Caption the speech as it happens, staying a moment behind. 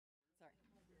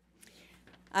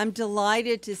I'm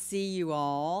delighted to see you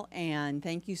all, and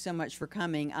thank you so much for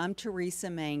coming. I'm Teresa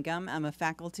Mangum. I'm a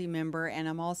faculty member, and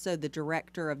I'm also the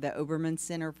director of the Obermann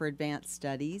Center for Advanced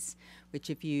Studies, which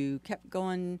if you kept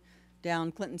going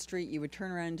down Clinton Street, you would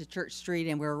turn around to Church Street,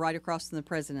 and we're right across from the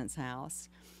President's house.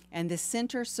 And the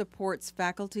center supports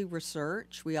faculty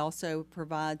research. We also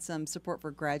provide some support for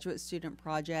graduate student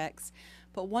projects.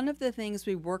 But one of the things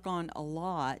we work on a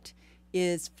lot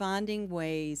is finding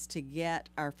ways to get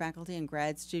our faculty and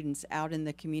grad students out in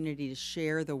the community to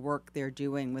share the work they're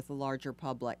doing with the larger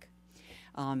public.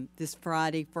 This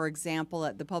Friday, for example,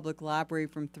 at the public library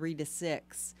from 3 to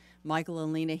 6, Michael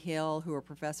and Lena Hill, who are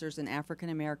professors in African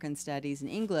American Studies and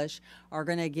English, are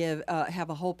going to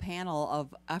have a whole panel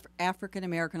of African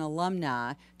American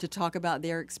alumni to talk about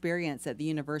their experience at the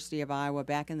University of Iowa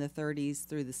back in the 30s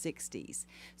through the 60s.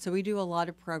 So we do a lot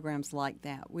of programs like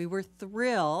that. We were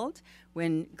thrilled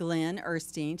when Glenn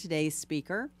Ehrstine, today's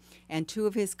speaker, and two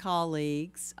of his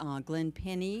colleagues, Glenn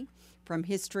Penny from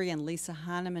History and Lisa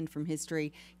Heineman from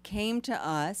History, came to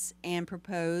us and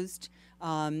proposed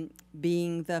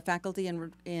being the faculty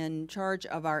in charge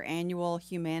of our annual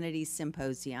Humanities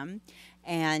Symposium.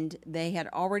 And they had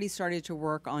already started to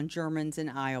work on Germans in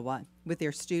Iowa with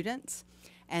their students.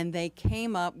 And they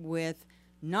came up with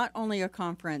not only a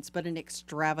conference, but an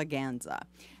extravaganza.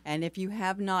 And if you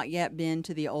have not yet been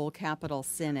to the old Capitol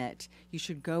Senate, you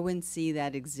should go and see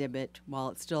that exhibit while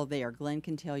it's still there. Glenn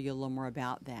can tell you a little more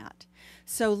about that.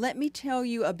 So let me tell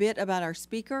you a bit about our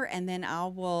speaker, and then I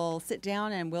will sit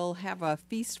down and we'll have a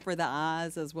feast for the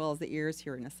eyes as well as the ears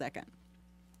here in a second.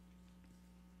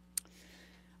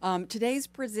 Today's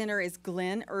presenter is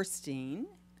Glenn Ehrstine,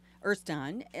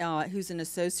 who's an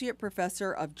associate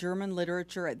professor of German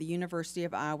literature at the University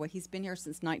of Iowa. He's been here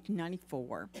since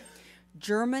 1994.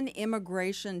 German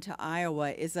immigration to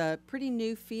Iowa is a pretty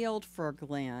new field for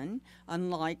Glenn,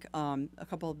 unlike a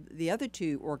couple of the other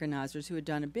two organizers who had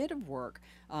done a bit of work,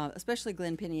 especially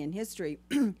Glenn Penny in history.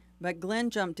 But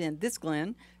Glenn jumped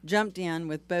in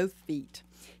with both feet.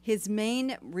 His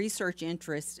main research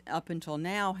interests up until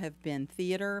now have been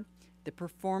theater, the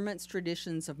performance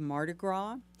traditions of Mardi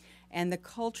Gras, and the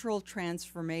cultural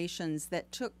transformations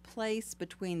that took place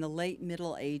between the late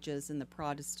Middle Ages and the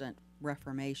Protestant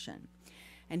Reformation.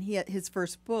 And his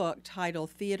first book,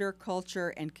 titled Theater, Culture,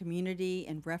 and Community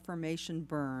in Reformation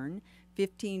Bern,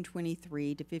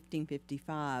 1523 to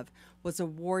 1555, was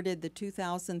awarded the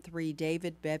 2003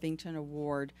 David Bevington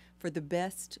Award for the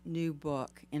best new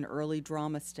book in early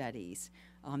drama studies.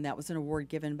 That was an award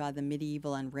given by the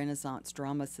Medieval and Renaissance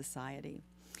Drama Society.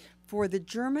 For the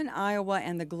German Iowa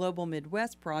and the Global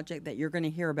Midwest project that you're going to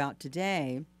hear about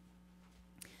today,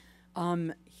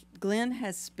 Glenn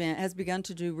has begun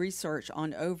to do research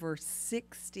on over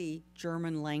 60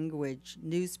 German language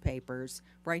newspapers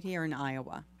right here in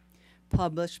Iowa,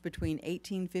 published between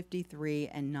 1853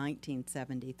 and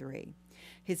 1973.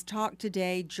 His talk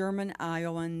today, German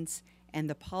Iowans and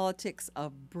the Politics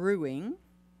of Brewing,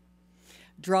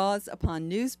 draws upon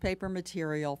newspaper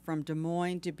material from Des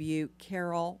Moines, Dubuque,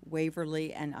 Carroll,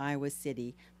 Waverly, and Iowa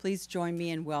City. Please join me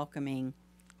in welcoming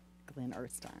Glenn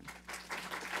Ehrstine.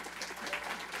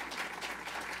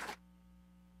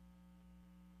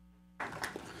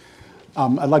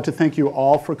 I'd like to thank you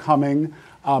all for coming.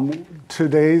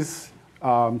 Today's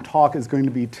talk is going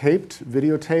to be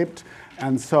videotaped,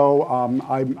 and so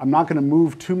I'm not going to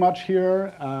move too much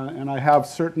here, and I have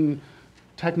certain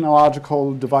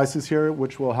technological devices here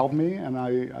which will help me, and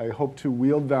I hope to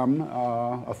wield them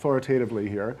authoritatively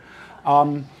here.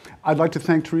 I'd like to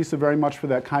thank Teresa very much for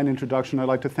that kind introduction. I'd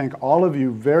like to thank all of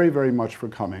you very, very much for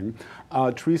coming.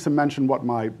 Teresa mentioned what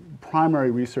my primary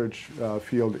research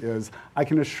field is. I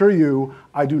can assure you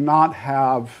I do not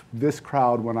have this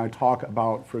crowd when I talk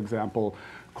about, for example,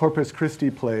 Corpus Christi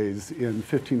plays in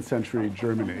 15th century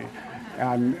Germany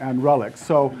and relics.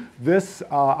 So this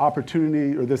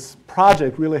opportunity, or this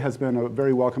project, really has been a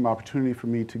very welcome opportunity for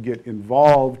me to get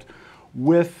involved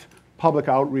with public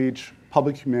outreach,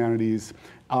 public humanities.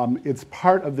 It's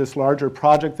part of this larger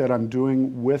project that I'm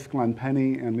doing with Glenn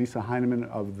Penny and Lisa Heineman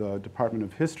of the Department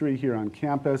of History here on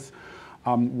campus.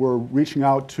 We're reaching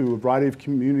out to a variety of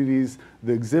communities.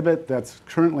 The exhibit that's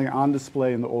currently on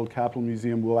display in the Old Capitol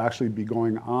Museum will actually be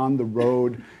going on the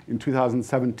road in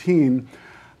 2017.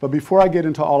 But before I get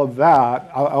into all of that,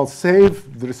 I'll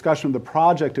save the discussion of the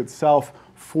project itself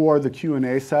for the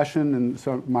Q&A session and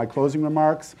so my closing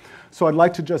remarks. So I'd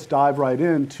like to just dive right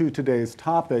into today's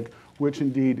topic, which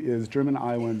indeed is German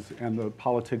Iowans and the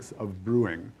politics of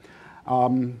brewing.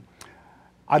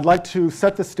 I'd like to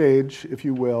set the stage, if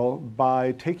you will,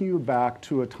 by taking you back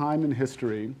to a time in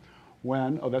history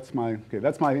when, oh, that's my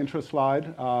intro slide,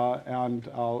 and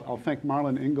I'll thank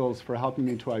Marlon Ingalls for helping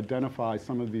me to identify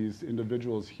some of these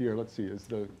individuals here. Let's see, is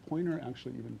the pointer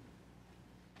actually even?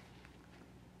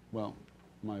 Well,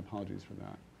 my apologies for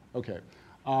that. Okay.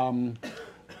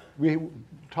 We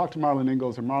talked to Marlon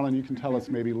Ingalls, and Marlon, you can tell us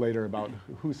maybe later about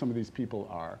who some of these people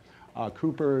are.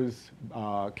 Coopers,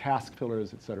 cask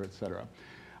fillers, et cetera, et cetera.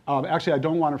 Actually, I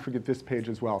don't want to forget this page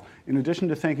as well. In addition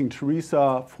to thanking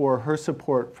Teresa for her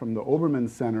support from the Obermann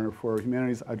Center for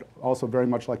Humanities, I'd also very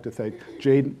much like to thank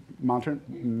Jade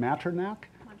Maternach?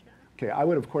 Okay, I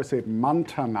would of course say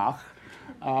Montanach,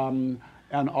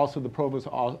 and also the Provost's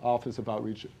Office of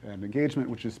Outreach and Engagement,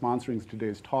 which is sponsoring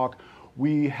today's talk.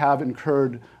 We have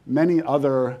incurred many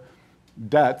other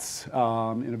debts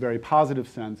in a very positive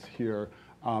sense here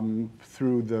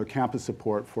through the campus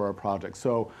support for our project.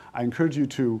 So I encourage you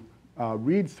to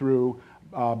read through,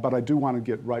 but I do want to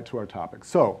get right to our topic.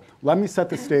 So let me set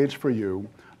the stage for you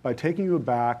by taking you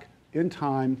back in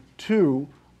time to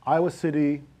Iowa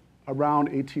City around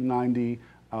 1890,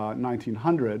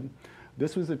 1900.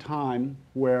 This was a time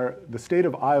where the state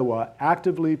of Iowa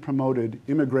actively promoted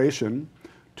immigration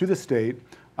to the state,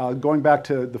 going back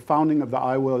to the founding of the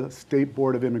Iowa State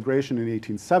Board of Immigration in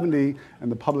 1870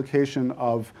 and the publication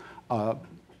of a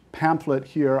pamphlet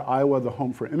here, Iowa, the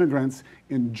Home for Immigrants,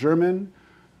 in German,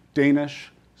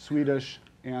 Danish, Swedish,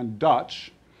 and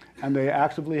Dutch. And they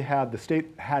actively had, the state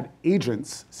had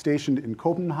agents stationed in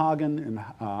Copenhagen, in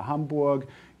Hamburg,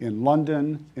 in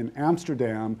London, in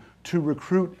Amsterdam to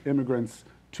recruit immigrants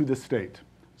to the state.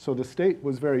 So the state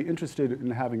was very interested in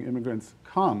having immigrants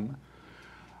come.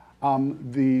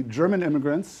 The German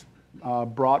immigrants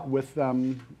brought with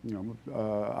them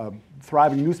a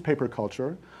thriving newspaper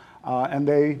culture, and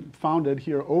they founded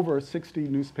here over 60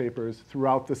 newspapers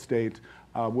throughout the state,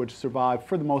 which survived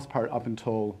for the most part up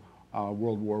until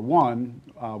World War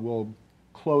I. We'll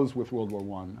close with World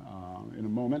War I in a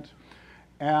moment.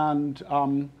 And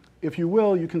if you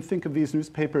will, you can think of these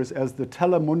newspapers as the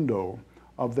Telemundo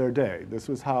of their day. This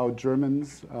was how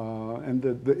Germans and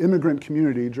the immigrant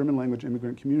community, German language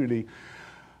immigrant community,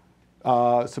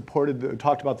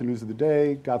 talked about the news of the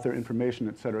day, got their information,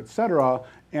 et cetera, et cetera.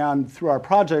 And through our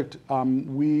project,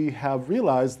 we have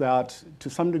realized that to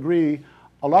some degree,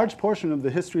 a large portion of the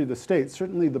history of the state,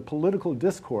 certainly the political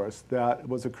discourse that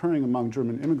was occurring among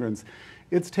German immigrants,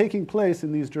 it's taking place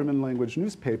in these German language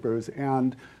newspapers.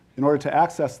 And in order to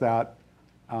access that,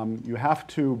 you have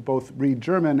to both read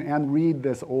German and read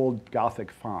this old Gothic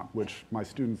font, which my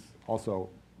students also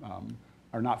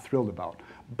are not thrilled about.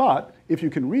 But if you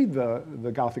can read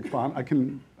the Gothic font,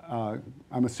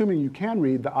 I'm assuming you can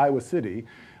read the Iowa City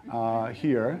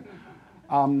here.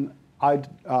 I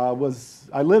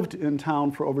lived in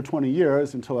town for over 20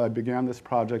 years until I began this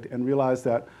project and realized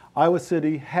that Iowa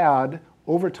City had,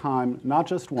 over time, not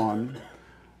just one,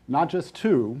 not just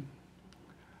two,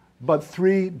 but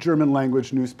 3 German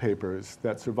language newspapers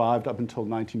that survived up until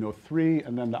 1903,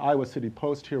 and then the Iowa City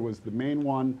Post here was the main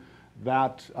one.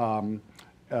 That around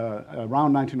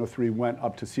 1903 went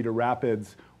up to Cedar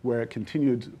Rapids, where it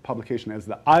continued publication as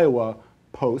the Iowa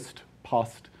Post,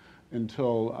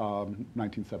 until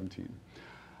 1917.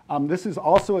 This is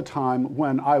also a time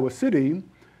when Iowa City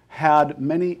had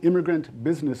many immigrant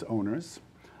business owners,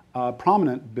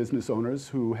 prominent business owners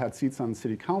who had seats on the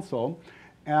city council.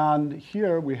 And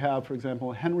here we have, for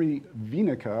example, Henry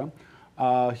Wienicke.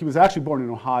 He was actually born in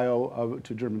Ohio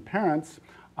to German parents.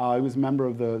 He was a member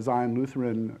of the Zion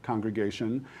Lutheran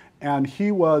congregation. And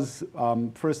he was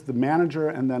first the manager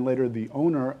and then later the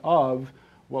owner of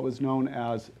what was known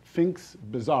as Fink's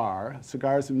Bazaar,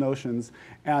 Cigars and Notions.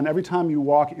 And every time you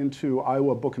walk into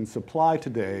Iowa Book and Supply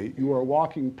today, you are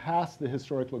walking past the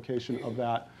historic location of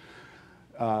that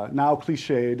now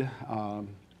cliched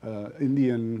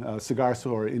Indian cigar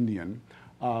store Indian,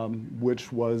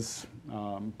 which was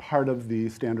part of the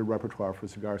standard repertoire for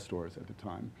cigar stores at the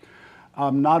time.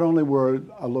 Not only were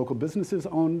local businesses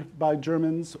owned by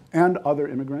Germans and other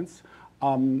immigrants,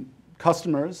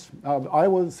 customers,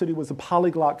 Iowa City was a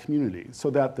polyglot community, so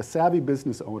that the savvy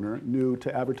business owner knew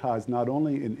to advertise not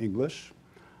only in English,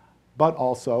 but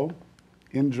also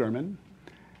in German,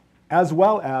 as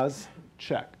well as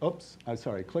Czech. Oops,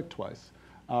 sorry, click twice.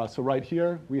 So right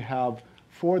here, we have,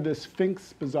 for this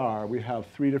Fink's Bazaar, we have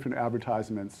 3 different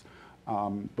advertisements,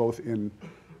 both in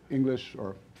English,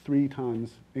 or 3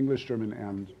 times English, German,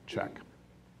 and Czech.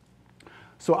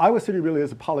 So Iowa City really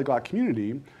is a polyglot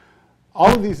community.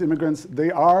 All of these immigrants,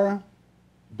 they're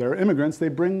immigrants. They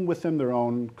bring with them their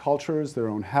own cultures, their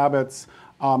own habits.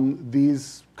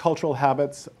 These cultural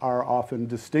habits are often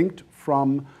distinct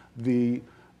from the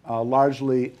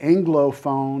largely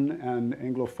Anglophone and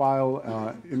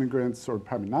Anglophile immigrants, or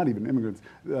probably not even immigrants,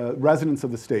 residents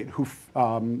of the state, who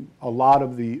a lot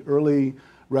of the early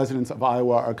residents of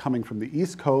Iowa are coming from the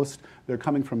East Coast. They're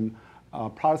coming from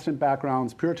Protestant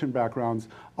backgrounds, Puritan backgrounds.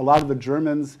 A lot of the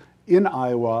Germans in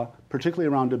Iowa,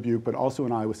 particularly around Dubuque, but also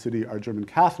in Iowa City, are German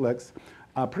Catholics.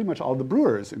 Pretty much all the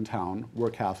brewers in town were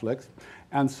Catholics.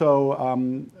 And so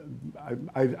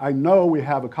I know we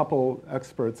have a couple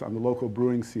experts on the local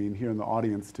brewing scene here in the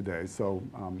audience today, so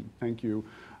thank you.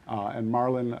 And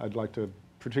Marlon, I'd like to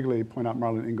particularly point out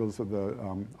Marlon Ingalls of the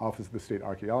Office of the State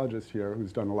Archaeologist here,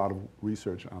 who's done a lot of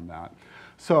research on that.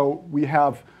 So we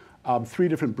have 3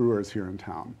 different brewers here in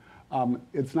town.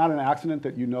 It's not an accident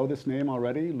that you know this name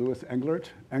already, Louis Englert.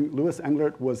 Louis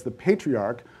Englert was the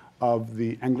patriarch of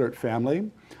the Englert family.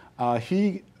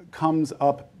 He comes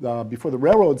up, before the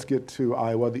railroads get to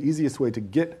Iowa, the easiest way to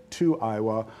get to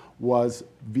Iowa was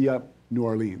via New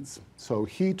Orleans. So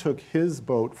he took his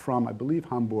boat from, I believe,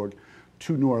 Hamburg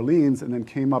to New Orleans and then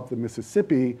came up the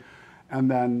Mississippi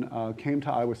and then came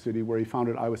to Iowa City, where he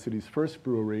founded Iowa City's first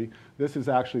brewery. This is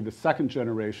actually the 2nd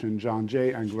generation, John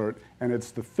J. Englert, and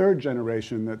it's the 3rd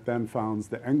generation that then founds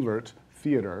the Englert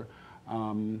Theater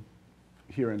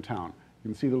here in town. You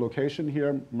can see the location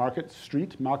here, Market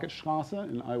Street, Marketstrasse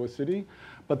in Iowa City.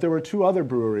 But there were 2 other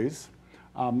breweries.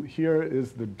 Here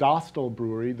is the Dostal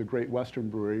Brewery, the Great Western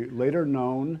Brewery, later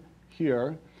known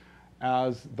here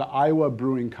as the Iowa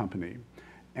Brewing Company.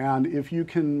 And if you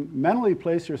can mentally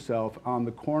place yourself on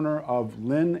the corner of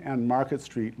Lynn and Market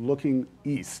Street looking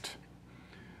east,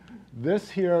 this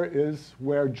here is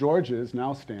where George's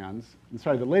now stands. I'm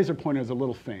sorry, the laser pointer is a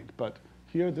little faint, but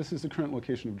here, this is the current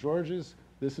location of George's.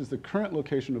 This is the current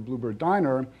location of Bluebird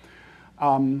Diner.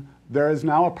 There is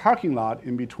now a parking lot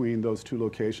in between those 2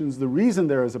 locations. The reason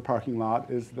there is a parking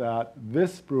lot is that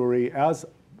this brewery, as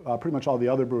pretty much all the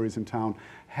other breweries in town,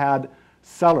 had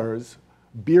cellars,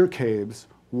 beer caves,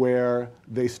 where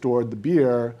they stored the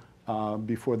beer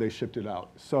before they shipped it out.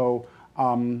 So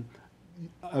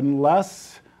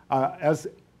unless,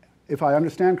 if I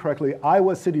understand correctly,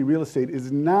 Iowa City real estate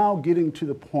is now getting to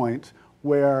the point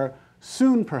where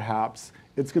soon, perhaps,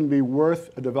 it's going to be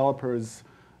worth a developer's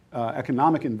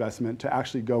economic investment to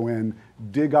actually go in,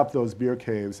 dig up those beer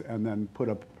caves, and then put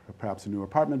up perhaps a new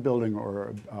apartment building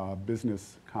or a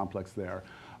business complex there.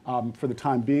 For the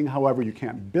time being, however, you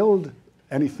can't build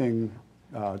anything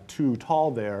too tall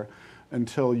there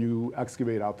until you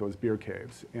excavate out those beer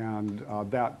caves. And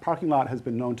that parking lot has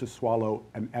been known to swallow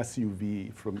an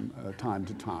SUV from time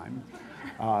to time.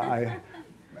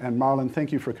 And Marlon,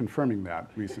 thank you for confirming that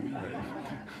recently.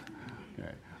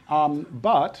 Okay.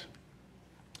 But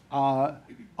all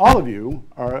of you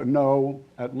know,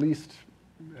 at least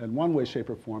in one way, shape,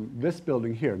 or form, this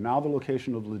building here, now the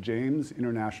location of LeJames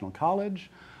International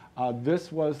College.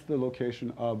 This was the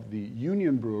location of the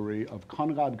Union Brewery of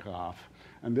Konrad Graf,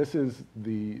 and this is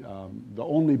the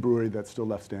only brewery that's still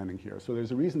left standing here. So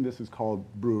there's a reason this is called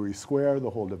Brewery Square, the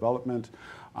whole development.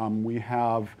 We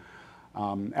have,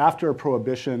 after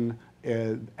Prohibition,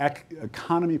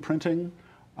 Economy Printing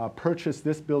purchased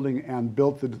this building and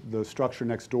built the structure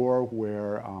next door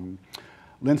where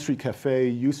Lynn Street Cafe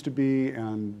used to be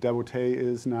and Devotee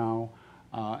is now.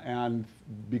 And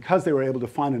because they were able to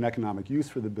find an economic use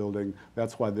for the building,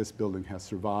 that's why this building has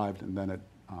survived. And then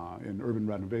in urban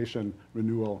renovation,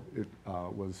 renewal, it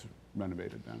was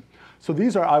renovated then. So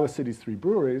these are Iowa City's 3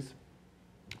 breweries.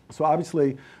 So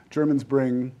obviously, Germans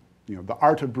bring the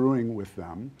art of brewing with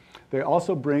them. They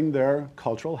also bring their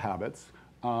cultural habits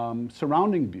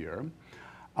surrounding beer.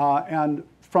 And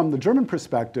from the German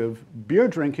perspective, beer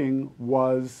drinking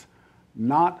was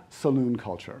not saloon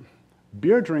culture.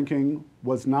 Beer drinking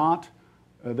was not,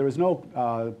 there was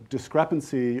no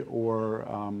discrepancy or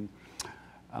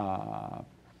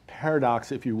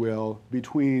paradox, if you will,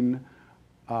 between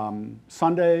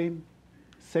Sunday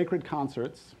sacred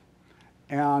concerts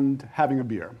and having a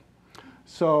beer.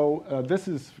 So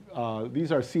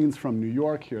these are scenes from New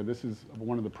York here. This is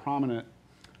one of the prominent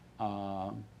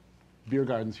beer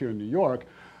gardens here in New York.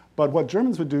 But what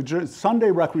Germans would do,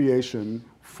 Sunday recreation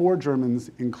for Germans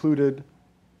included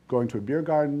going to a beer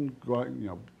garden,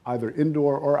 either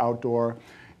indoor or outdoor,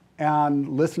 and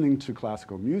listening to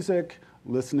classical music,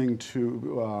 listening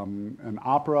to an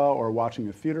opera or watching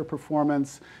a theater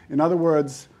performance. In other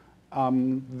words,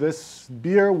 this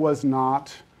beer was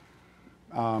not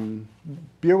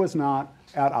at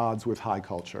odds with high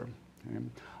culture. Okay?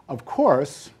 Of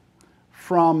course,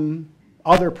 from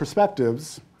other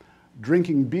perspectives,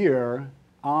 drinking beer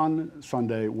on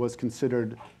Sunday was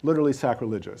considered literally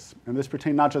sacrilegious. And this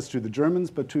pertained not just to the Germans,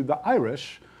 but to the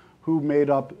Irish, who made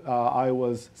up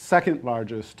Iowa's second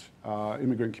largest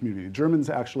immigrant community. Germans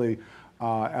actually,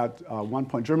 at one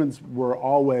point, Germans were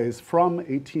always from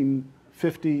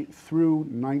 1850 through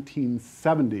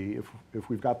 1970, if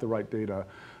we've got the right data,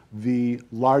 the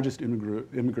largest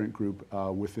immigrant group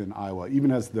within Iowa,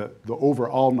 even as the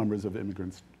overall numbers of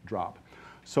immigrants drop.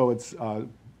 So it's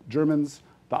Germans,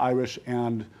 the Irish,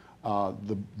 and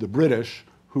the British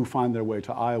who find their way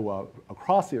to Iowa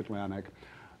across the Atlantic.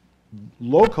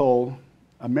 Local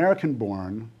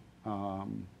American-born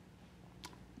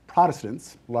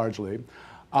Protestants, largely,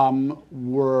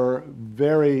 were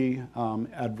very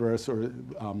adverse, or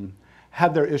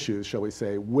had their issues, shall we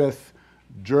say, with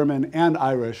German and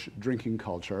Irish drinking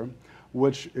culture,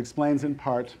 which explains in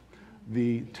part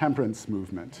the temperance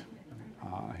movement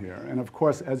here. And of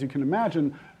course, as you can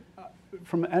imagine,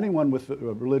 from anyone with a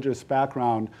religious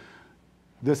background,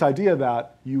 this idea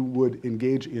that you would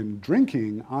engage in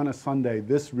drinking on a Sunday,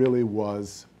 this really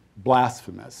was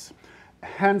blasphemous.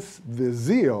 Hence the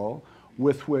zeal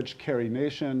with which Carrie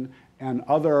Nation and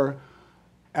other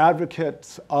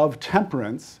advocates of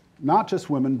temperance, not just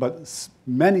women, but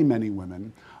many, many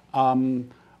women,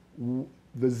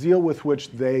 the zeal with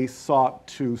which they sought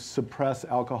to suppress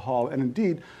alcohol. And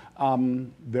indeed,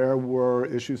 there were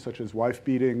issues such as wife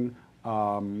beating,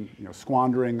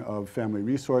 squandering of family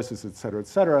resources, et cetera, et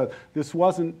cetera. This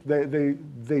wasn't,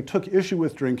 they took issue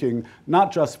with drinking,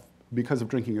 not just because of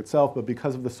drinking itself, but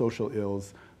because of the social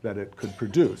ills that it could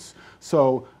produce.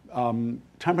 So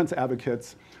temperance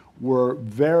advocates were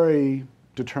very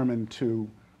determined to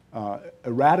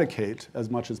eradicate as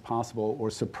much as possible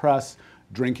or suppress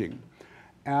drinking.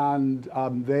 And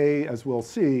they, as we'll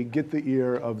see, get the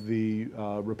ear of the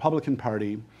Republican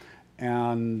Party,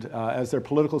 and as their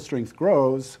political strength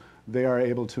grows, they are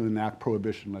able to enact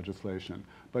prohibition legislation.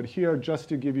 But here, just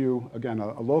to give you, again,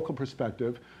 a local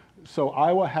perspective, so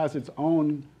Iowa has its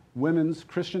own women's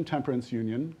Christian temperance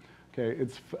union. Okay,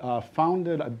 it's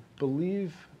founded, I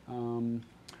believe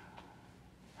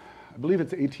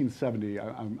it's 1870.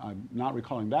 I'm not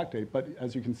recalling that date, but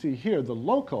as you can see here, the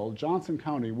local Johnson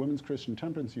County Women's Christian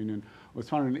Temperance Union was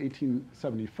founded in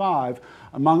 1875.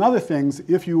 Among other things,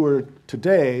 if you were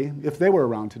today, if they were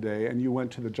around today, and you went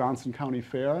to the Johnson County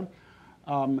Fair,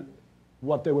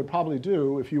 what they would probably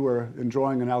do if you were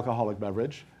enjoying an alcoholic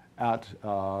beverage at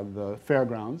the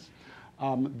fairgrounds,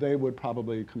 they would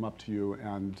probably come up to you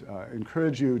and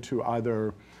encourage you to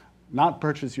either not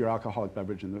purchase your alcoholic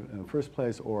beverage in the first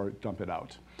place or dump it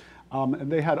out.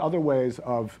 And they had other ways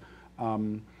of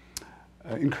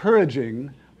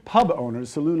encouraging pub owners,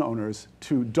 saloon owners,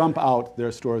 to dump out their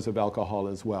stores of alcohol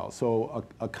as well. So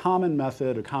a common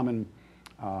method, a common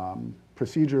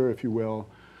procedure, if you will,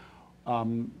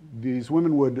 these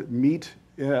women would meet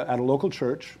at a local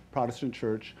church, Protestant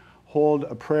church, hold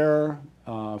a prayer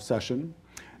session,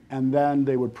 and then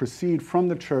they would proceed from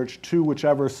the church to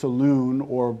whichever saloon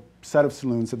or set of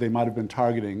saloons that they might have been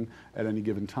targeting at any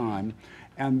given time.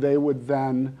 And they would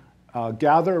then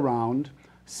gather around,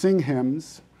 sing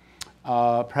hymns,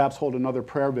 perhaps hold another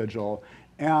prayer vigil,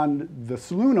 and the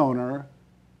saloon owner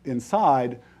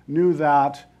inside knew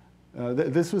that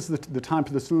this was the time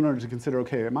for the saloon owner to consider,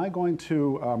 okay, am I going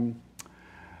to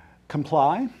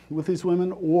comply with these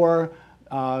women, or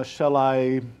shall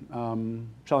I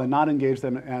not engage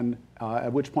them, and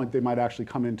at which point they might actually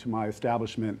come into my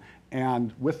establishment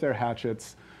and with their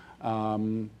hatchets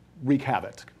wreak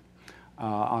havoc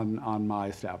on my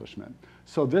establishment.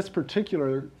 So this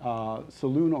particular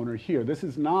saloon owner here, this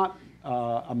is not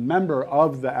a member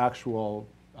of the actual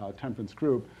temperance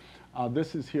group.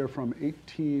 This is here from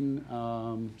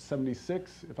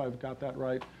 1876, if I've got that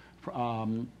right.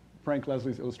 Frank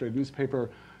Leslie's Illustrated Newspaper,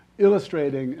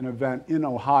 illustrating an event in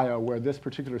Ohio where this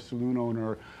particular saloon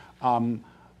owner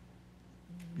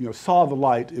saw the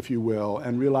light, if you will,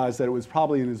 and realized that it was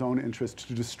probably in his own interest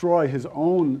to destroy his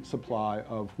own supply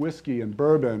of whiskey and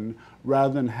bourbon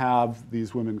rather than have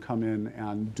these women come in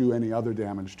and do any other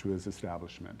damage to his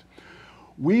establishment.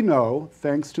 We know,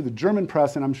 thanks to the German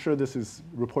press, and I'm sure this is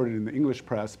reported in the English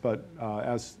press, but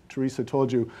as Teresa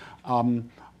told you,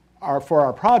 for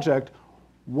our project,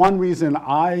 one reason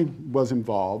I was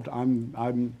involved,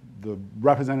 I'm the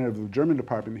representative of the German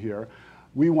department here,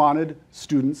 we wanted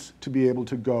students to be able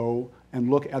to go and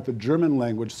look at the German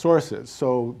language sources.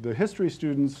 So the history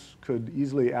students could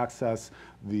easily access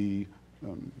the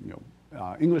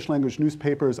English language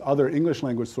newspapers, other English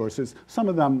language sources. Some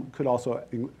of them could also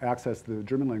access the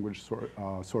German language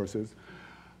sources.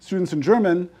 Students in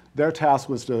German, their task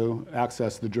was to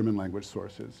access the German language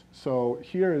sources. So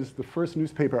here is the first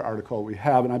newspaper article we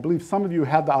have, and I believe some of you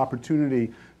had the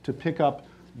opportunity to pick up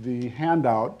the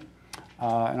handout,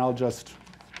 and I'll just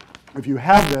if you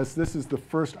have this, this is the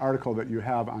first article that you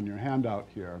have on your handout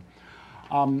here.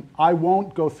 I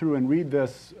won't go through and read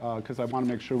this because I want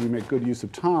to make sure we make good use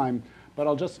of time, but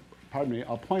I'll just, pardon me,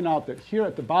 I'll point out that here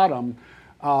at the bottom,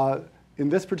 in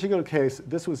this particular case,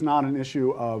 this was not an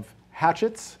issue of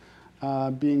hatchets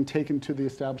being taken to the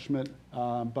establishment,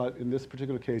 but in this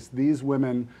particular case, these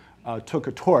women took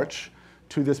a torch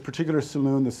to this particular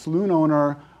saloon. The saloon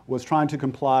owner was trying to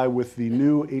comply with the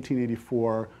new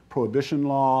 1884 prohibition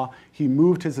law. He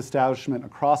moved his establishment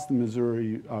across the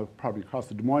Missouri, probably across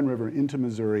the Des Moines River into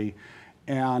Missouri,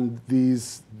 and the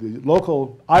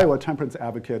local Iowa temperance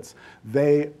advocates,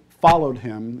 they followed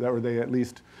him, or they at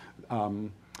least,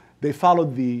 they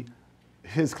followed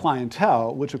his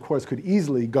clientele, which of course could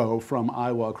easily go from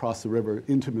Iowa across the river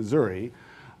into Missouri,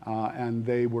 and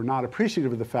they were not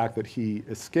appreciative of the fact that he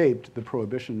escaped the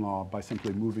prohibition law by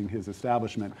simply moving his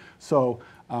establishment. So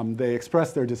they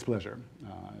expressed their displeasure,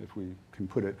 if we can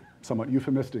put it somewhat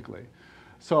euphemistically.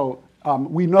 So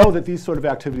we know that these sort of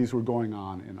activities were going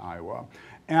on in Iowa.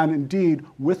 And indeed,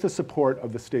 with the support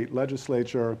of the state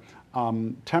legislature,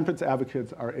 temperance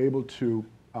advocates are able to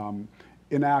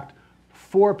enact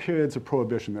 4 periods of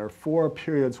prohibition. There are 4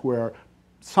 periods where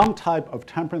some type of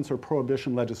temperance or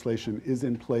prohibition legislation is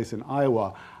in place in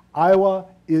Iowa. Iowa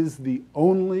is the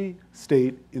only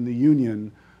state in the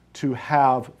union to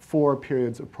have 4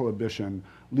 periods of prohibition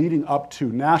leading up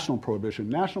to national prohibition.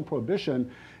 National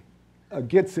prohibition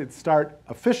gets its start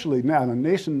officially now on a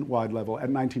nationwide level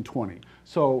at 1920.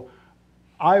 So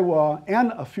Iowa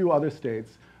and a few other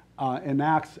states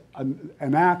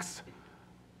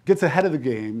gets ahead of the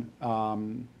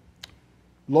game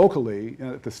locally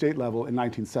at the state level in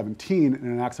 1917 and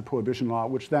enacts a prohibition law,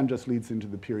 which then just leads into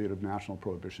the period of national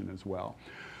prohibition as well.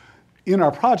 In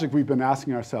our project, we've been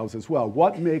asking ourselves as well,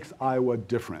 what makes Iowa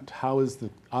different? How is the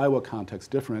Iowa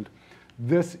context different?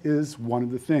 This is one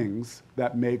of the things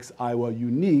that makes Iowa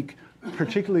unique,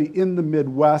 particularly in the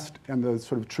Midwest and the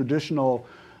sort of traditional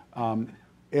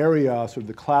area, sort of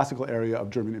the classical area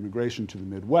of German immigration to the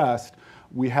Midwest.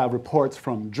 We have reports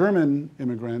from German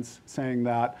immigrants saying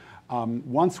that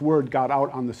once word got out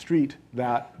on the street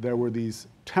that there were these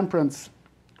temperance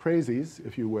crazies,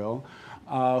 if you will,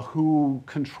 who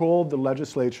controlled the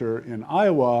legislature in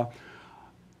Iowa,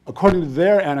 according to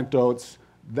their anecdotes,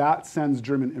 that sends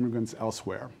German immigrants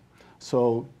elsewhere.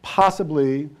 So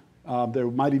possibly there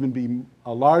might even be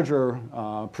a larger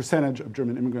percentage of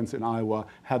German immigrants in Iowa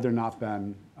had there not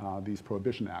been these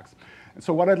prohibition acts. And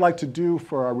so what I'd like to do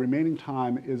for our remaining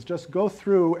time is just go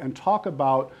through and talk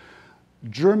about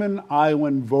German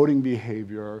Iowan voting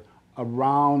behavior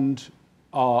around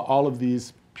all of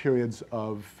these periods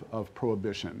of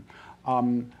prohibition.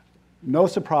 No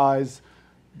surprise,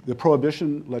 the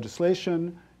prohibition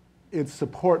legislation, its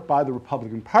support by the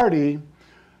Republican Party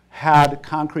had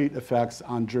concrete effects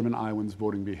on German Iowans'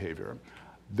 voting behavior.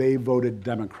 They voted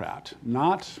Democrat,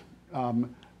 not,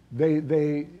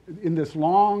 in this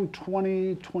long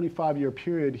 20, 25-year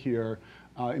period here,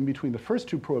 in between the first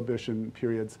 2 prohibition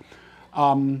periods,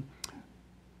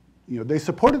 they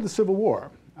supported the Civil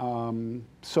War.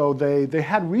 So they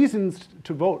had reasons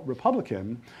to vote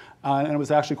Republican, and it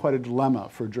was actually quite a dilemma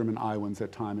for German Iowans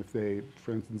at time if they,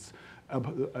 for instance,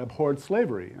 abhorred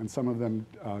slavery, and some of them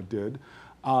did,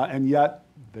 and yet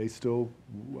they still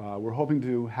were hoping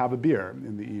to have a beer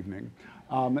in the evening.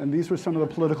 And these were some of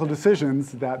the political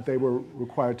decisions that they were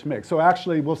required to make. So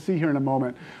actually, we'll see here in a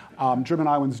moment, German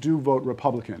Iowans do vote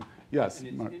Republican. Yes, and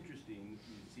it's Mark. interesting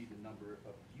to see the number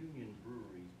of union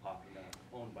breweries popping up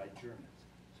owned by Germans.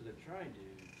 So they're trying to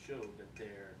show that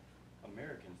they're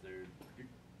Americans. They're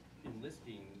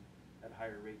enlisting at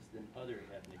higher rates than other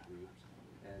ethnic groups,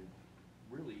 and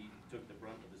really took the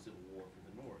brunt of the Civil War for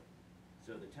the North.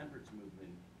 So the temperance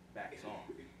movement backs off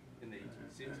in the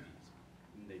 1860s,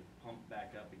 and they pump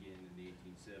back up again in the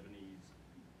 1870s,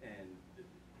 and there's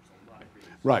a lot of great.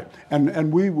 Right,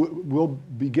 and we'll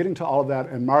be getting to all of that.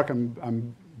 And Mark,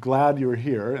 I'm glad you're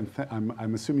here, and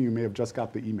I'm assuming you may have just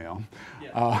got the email.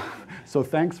 Yeah. So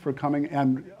thanks for coming,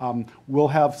 and we'll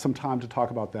have some time to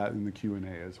talk about that in the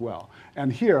Q&A as well.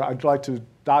 And here, I'd like to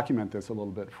document this a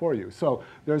little bit for you. So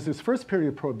there's this first period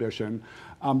of prohibition.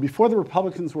 Before the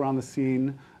Republicans were on the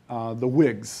scene, the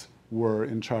Whigs were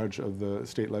in charge of the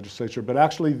state legislature, but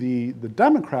actually the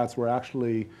Democrats were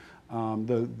actually,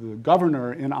 the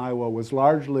governor in Iowa was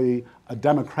largely a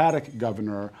Democratic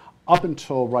governor up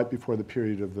until right before the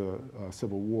period of the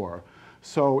Civil War.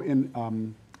 So in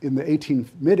the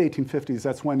mid-1850s,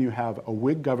 that's when you have a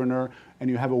Whig governor and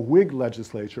you have a Whig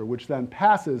legislature, which then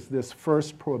passes this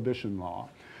first prohibition law.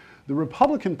 The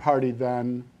Republican Party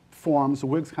then forms, the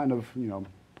Whigs kind of,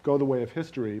 go the way of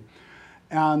history,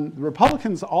 And the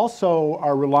Republicans also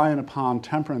are reliant upon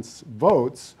temperance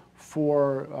votes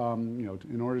for,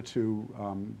 in order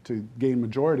to gain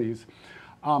majorities.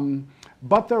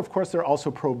 But they're, of course, they're also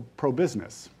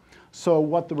pro-business. So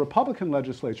what the Republican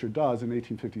legislature does in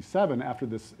 1857, after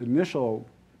this initial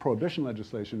prohibition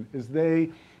legislation, is they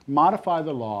modify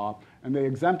the law and they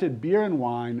exempted beer and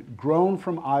wine grown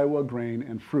from Iowa grain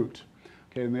and fruit.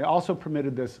 Okay, and they also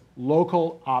permitted this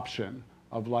local option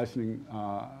of licensing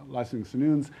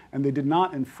saloons, and they did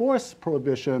not enforce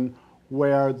prohibition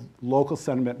where local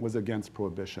sentiment was against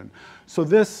prohibition. So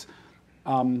this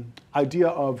idea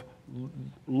of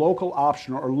local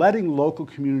option, or letting local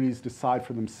communities decide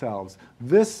for themselves,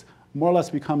 this more or less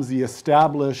becomes the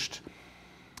established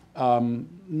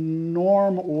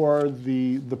norm or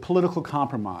the political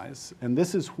compromise. And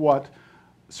this is what,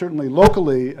 certainly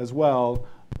locally as well,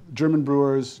 German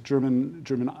brewers,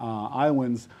 German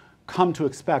Iowans come to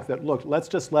expect that, look, let's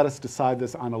just let us decide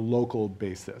this on a local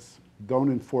basis. Don't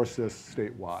enforce this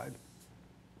statewide.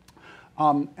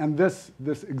 And this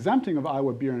exempting of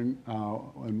Iowa beer and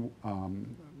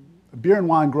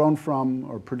wine grown from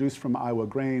or produced from Iowa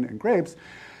grain and grapes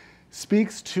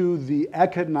speaks to the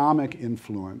economic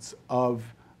influence of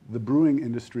the brewing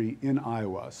industry in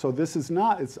Iowa. So this is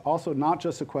not, it's also not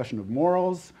just a question of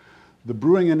morals. The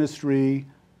brewing industry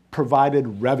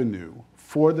provided revenue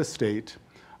for the state.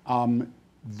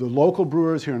 The local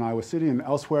brewers here in Iowa City and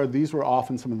elsewhere, these were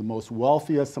often some of the most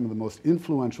wealthiest, some of the most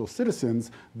influential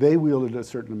citizens. They wielded a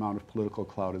certain amount of political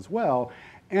clout as well.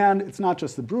 And it's not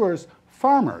just the brewers,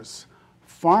 farmers.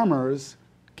 Farmers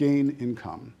gain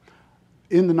income.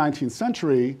 In the 19th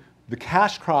century, the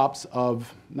cash crops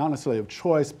of, not necessarily of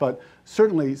choice, but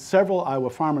certainly several Iowa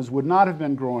farmers would not have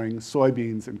been growing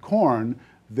soybeans and corn.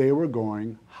 They were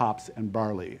growing hops and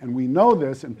barley. And we know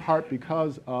this in part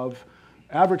because of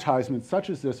advertisements such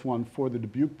as this one for the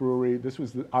Dubuque Brewery. This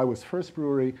was Iowa's first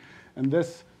brewery. And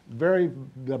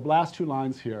the last two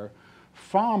lines here,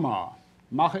 Farmer,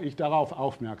 mache ich darauf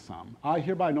aufmerksam. I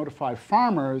hereby notify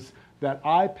farmers that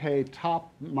I pay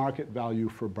top market value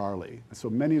for barley. So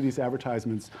many of these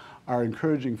advertisements are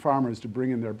encouraging farmers to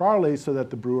bring in their barley so that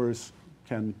the brewers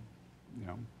can,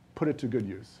 put it to good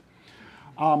use.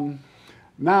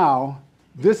 Now,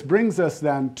 this brings us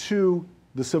then to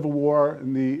the Civil War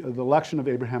and the election of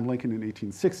Abraham Lincoln in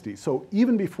 1860. So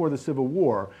even before the Civil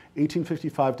War,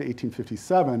 1855 to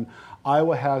 1857,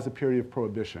 Iowa has a period of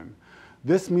prohibition.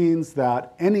 This means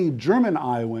that any German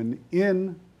Iowan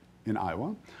in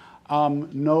Iowa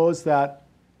knows that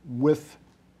with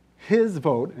his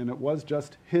vote, and it was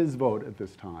just his vote at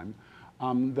this time,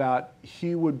 that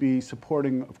he would be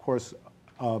supporting, of course,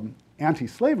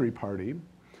 anti-slavery party,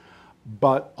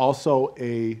 but also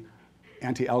a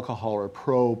anti-alcohol or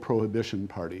pro-prohibition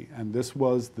party. And this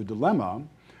was the dilemma.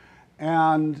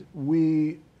 And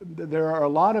there are a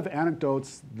lot of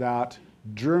anecdotes that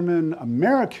German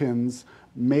Americans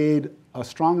made a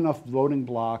strong enough voting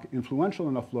bloc, influential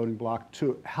enough voting bloc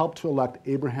to help to elect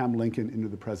Abraham Lincoln into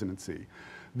the presidency.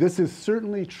 This is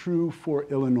certainly true for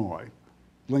Illinois,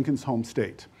 Lincoln's home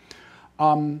state.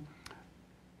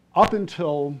 Up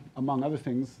until, among other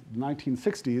things, the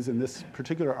 1960s, in this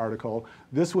particular article,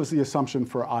 this was the assumption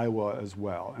for Iowa as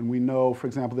well. And we know, for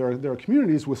example, there are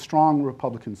communities with strong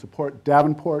Republican support.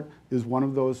 Davenport is one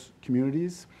of those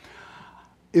communities.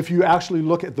 If you actually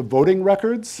look at the voting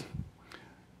records,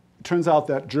 it turns out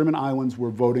that German Iowans were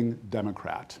voting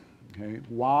Democrat. Okay,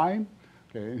 why?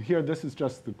 Okay, and here, this is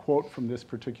just the quote from this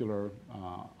particular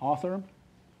author.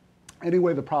 Any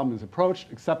way the problem is approached,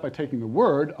 except by taking the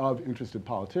word of interested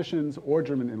politicians or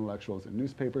German intellectuals and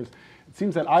newspapers, it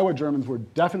seems that Iowa Germans were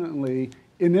definitely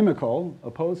inimical,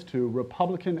 opposed to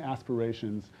Republican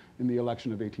aspirations in the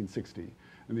election of 1860.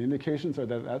 And the indications are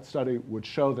that that study would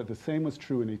show that the same was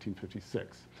true in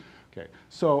 1856. Okay,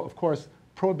 so of course,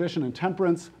 prohibition and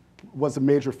temperance was a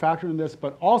major factor in this,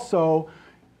 but also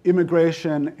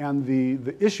immigration and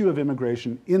the issue of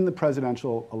immigration in the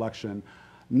presidential election,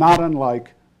 not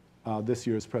unlike this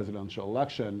year's presidential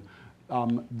election.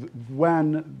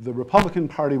 When the Republican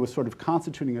Party was sort of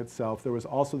constituting itself, there was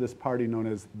also this party known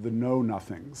as the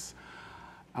Know-Nothings,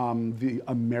 the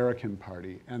American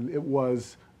Party. And it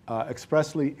was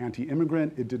expressly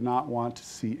anti-immigrant. It did not want to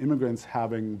see immigrants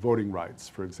having voting rights,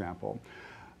 for example.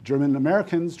 German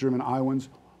Americans, German Iowans,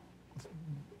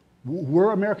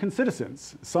 were American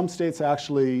citizens. Some states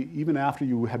actually, even after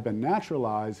you had been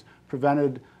naturalized,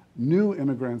 prevented new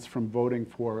immigrants from voting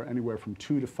for anywhere from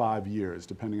 2 to 5 years,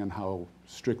 depending on how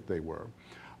strict they were.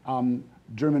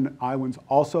 German Iowans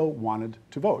also wanted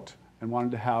to vote and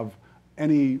wanted to have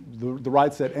the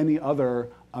rights that any other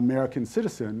American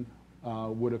citizen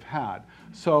would have had.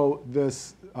 So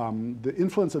this, the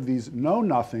influence of these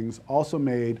know-nothings also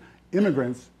made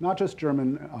immigrants, not just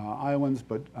German Iowans,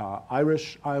 but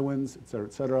Irish Iowans,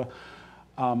 et cetera,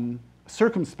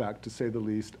 circumspect, to say the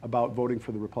least, about voting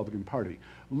for the Republican Party.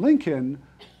 Lincoln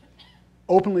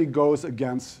openly goes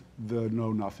against the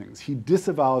know-nothings. He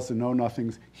disavows the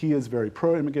know-nothings. He is very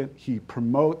pro-immigrant. He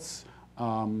promotes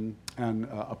and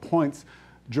appoints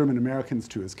German Americans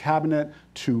to his cabinet,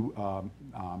 to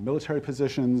military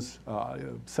positions.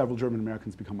 Several German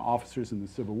Americans become officers in the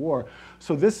Civil War.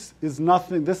 So this is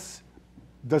nothing, this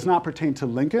does not pertain to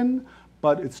Lincoln,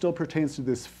 but it still pertains to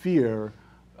this fear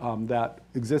that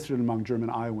existed among German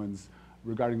Iowans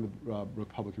regarding the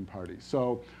Republican Party.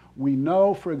 So we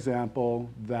know, for example,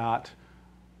 that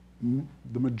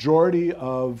the majority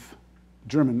of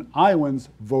German Iowans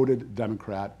voted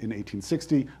Democrat in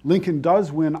 1860. Lincoln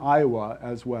does win Iowa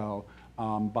as well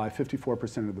by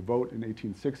 54% of the vote in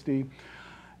 1860.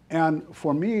 And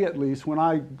for me, at least, when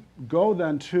I go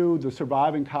then to the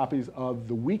surviving copies of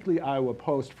the Weekly Iowa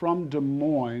Post from Des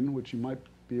Moines, which you might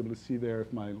be able to see there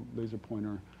if my laser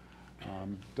pointer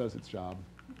does its job,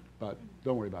 but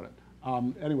don't worry about it.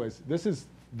 Anyways, this is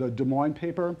the Des Moines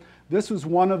paper. This was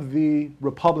one of the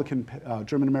Republican,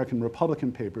 German-American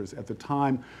Republican papers at the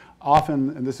time.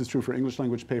 Often, and this is true for English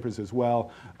language papers as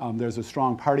well, there's a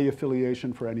strong party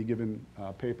affiliation for any given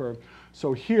paper.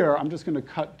 So here, I'm just going to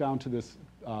cut down to this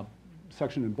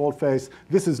section in boldface.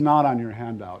 This is not on your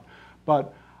handout.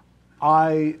 But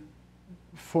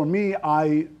for me,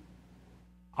 I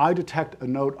detect a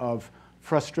note of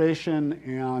frustration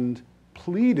and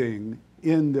pleading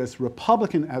in this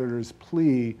Republican editor's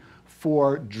plea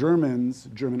for German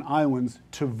Iowans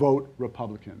to vote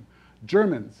Republican.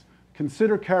 Germans,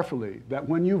 consider carefully that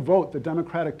when you vote the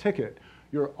Democratic ticket,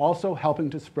 you're also helping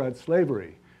to spread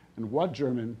slavery. And what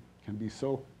German can be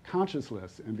so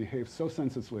conscienceless and behave so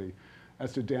senselessly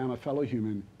as to damn a fellow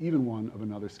human, even one of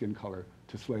another skin color,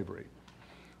 to slavery?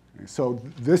 Okay, so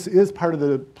this is part of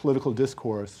the political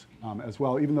discourse as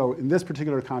well, even though in this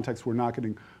particular context we're not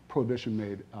getting prohibition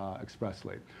made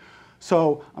expressly.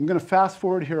 So I'm going to fast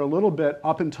forward here a little bit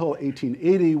up until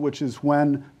 1880, which is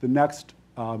when the next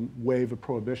wave of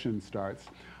prohibition starts.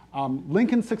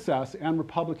 Lincoln's success and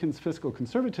Republicans' fiscal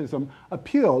conservatism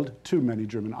appealed to many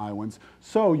German Iowans.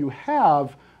 So you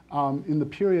have, in the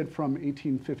period from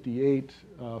 1858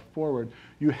 forward,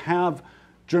 you have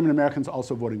German Americans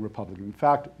also voting Republican. In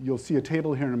fact, you'll see a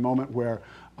table here in a moment where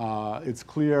it's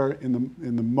clear in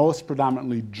the most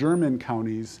predominantly German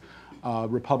counties,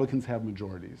 Republicans have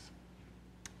majorities.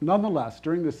 Nonetheless,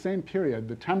 during the same period,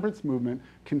 the temperance movement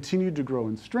continued to grow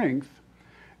in strength,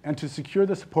 and to secure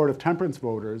the support of temperance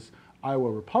voters,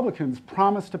 Iowa Republicans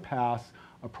promised to pass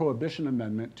a prohibition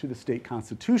amendment to the state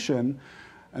constitution.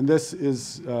 And this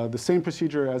is the same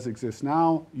procedure as exists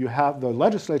now. The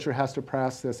legislature has to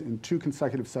pass this in 2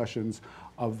 consecutive sessions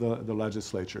of the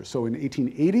legislature. So in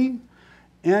 1880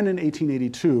 and in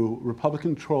 1882,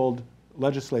 Republican-controlled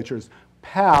legislatures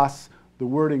pass the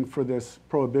wording for this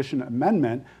prohibition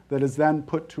amendment that is then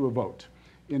put to a vote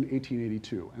in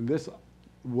 1882. And this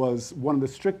was one of the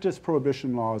strictest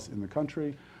prohibition laws in the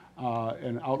country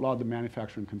and outlawed the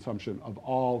manufacture and consumption of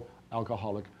all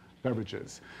alcoholic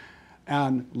beverages.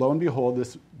 And lo and behold,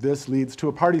 this leads to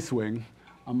a party swing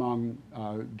among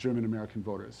German American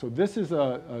voters. So this is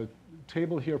a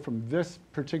table here from this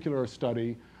particular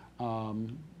study,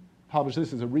 published.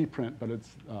 This is a reprint, but it's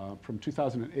from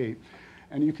 2008.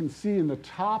 And you can see in the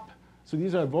top, so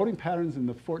these are voting patterns in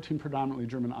the 14 predominantly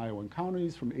German Iowan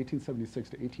counties from 1876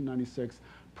 to 1896.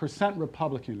 Percent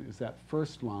Republican is that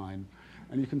first line.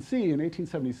 And you can see in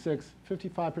 1876,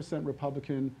 55%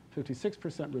 Republican,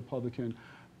 56% Republican.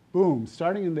 Boom,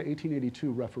 starting in the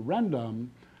 1882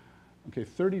 referendum, okay,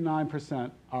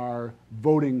 39% are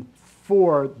voting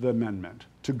for the amendment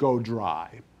to go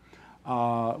dry,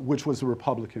 which was a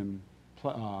Republican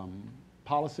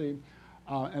policy.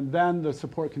 And then the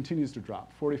support continues to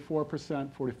drop, 44%,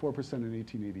 44% in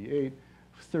 1888,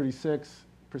 36%,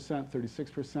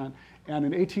 36%. And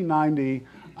in 1890,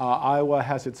 Iowa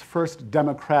has its first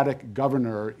Democratic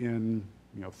governor in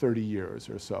 30 years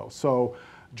or so. So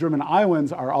German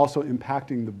Iowans are also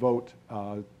impacting the vote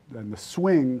and the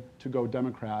swing to go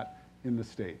Democrat in the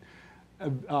state.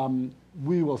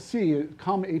 We will see,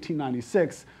 come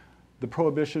 1896, the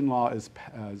prohibition law is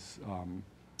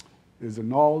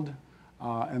annulled,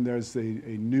 and there's a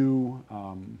new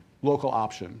local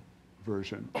option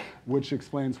version, which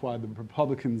explains why the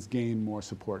Republicans gain more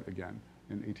support again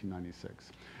in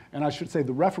 1896. And I should say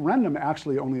the referendum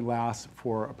actually only lasts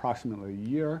for approximately a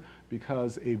year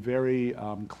because a very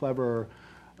clever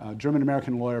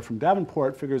German-American lawyer from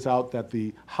Davenport figures out that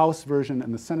the House version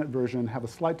and the Senate version have a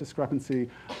slight discrepancy.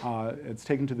 It's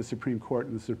taken to the Supreme Court,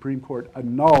 and the Supreme Court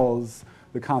annuls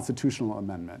the constitutional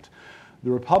amendment. The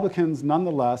Republicans,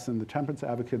 nonetheless, and the temperance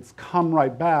advocates come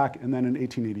right back, and then in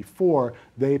 1884,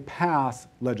 they pass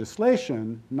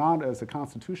legislation, not as a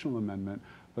constitutional amendment,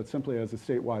 but simply as a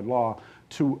statewide law,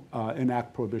 to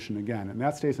enact prohibition again, and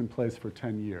that stays in place for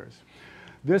 10 years.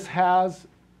 This has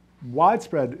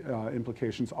widespread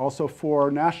implications also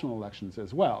for national elections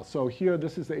as well. So here,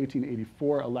 this is the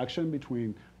 1884 election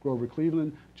between Grover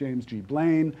Cleveland, James G.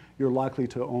 Blaine. You're likely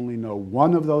to only know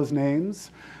one of those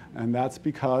names, and that's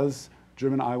because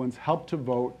German Iowans helped to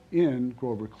vote in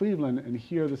Grover Cleveland, and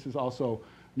here this is also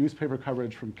newspaper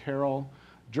coverage from Carroll,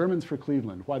 Germans for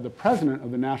Cleveland, why the president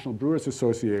of the National Brewers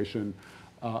Association,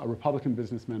 a Republican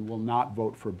businessman, will not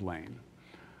vote for Blaine.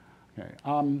 Okay,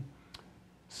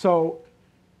 so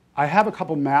I have a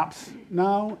couple maps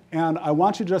now, and I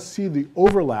want you to just see the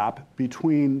overlap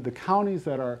between the counties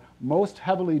that are most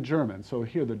heavily German. So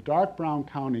here, the dark brown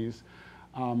counties,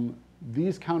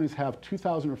 these counties have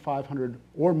 2,000 or 500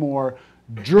 or more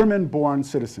German-born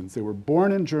citizens. They were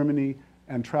born in Germany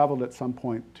and traveled at some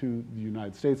point to the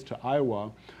United States, to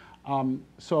Iowa.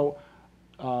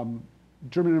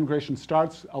 German immigration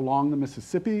starts along the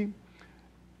Mississippi.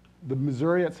 The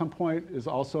Missouri at some point is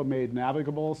also made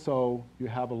navigable, so you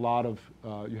have a lot of,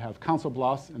 you have Council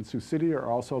Bluffs and Sioux City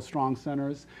are also strong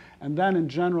centers. And then in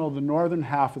general, the northern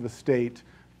half of the state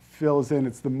fills in,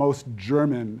 it's the most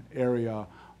German area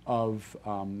of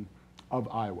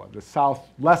Iowa. The south,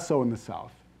 less so in the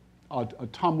south.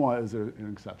 Ottumwa is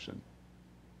an exception.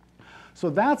 So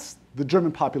that's the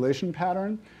German population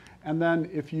pattern. And then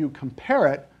if you compare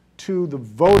it to the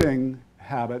voting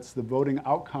habits, the voting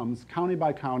outcomes, county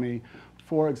by county,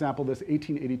 for example, this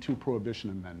 1882 Prohibition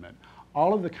Amendment.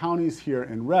 All of the counties here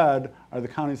in red are the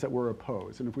counties that were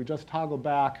opposed. And if we just toggle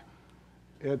back,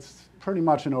 it's pretty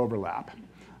much an overlap.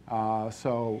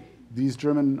 So these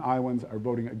German Iowans are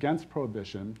voting against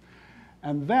prohibition.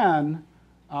 And then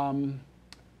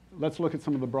let's look at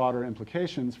some of the broader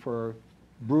implications for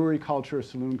brewery culture,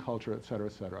 saloon culture, et cetera,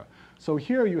 et cetera. So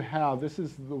here you have, this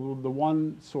is the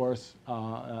one source,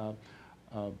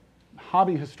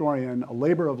 hobby historian, a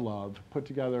labor of love, put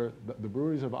together the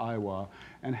breweries of Iowa,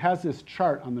 and has this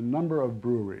chart on the number of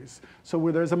breweries. So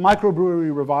where there's a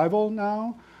microbrewery revival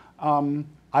now,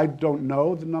 I don't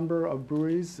know the number of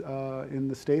breweries in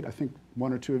the state. I think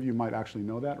one or two of you might actually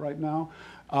know that right now.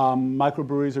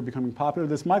 Microbreweries are becoming popular.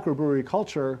 This microbrewery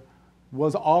culture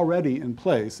was already in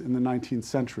place in the 19th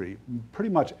century. Pretty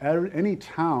much any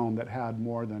town that had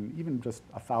more than even just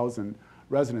 1,000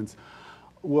 residents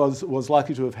was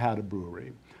likely to have had a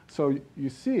brewery. So you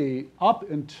see, up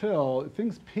until,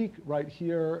 things peak right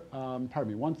here,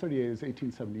 138 is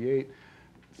 1878.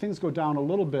 Things go down a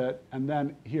little bit, and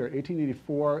then here,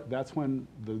 1884, that's when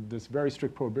this very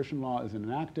strict prohibition law is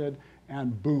enacted,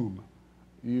 and boom,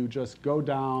 you just go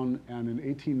down, and in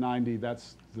 1890,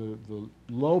 that's the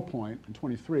low point, in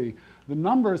 23. The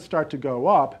numbers start to go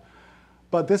up,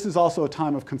 but this is also a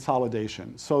time of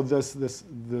consolidation. So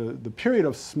the period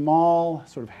of small,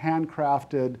 sort of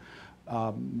handcrafted,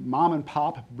 mom and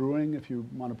pop brewing, if you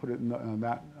want to put it in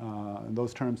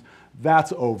those terms,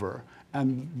 that's over.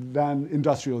 And then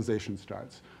industrialization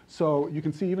starts. So you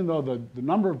can see even though the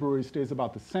number of breweries stays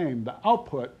about the same, the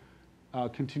output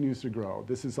continues to grow.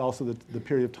 This is also the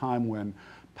period of time when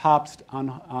Pabst,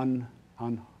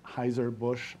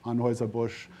 Anheuser-Busch,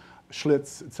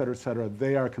 Schlitz, et cetera,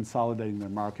 they are consolidating their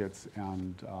markets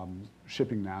and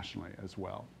shipping nationally as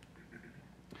well.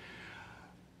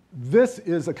 This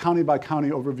is a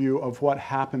county-by-county overview of what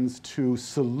happens to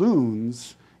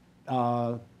saloons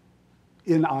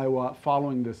in Iowa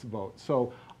following this vote.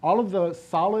 So all of the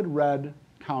solid red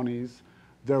counties,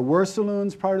 there were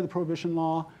saloons prior to the prohibition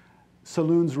law.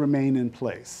 Saloons remain in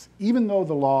place, even though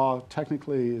the law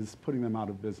technically is putting them out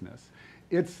of business.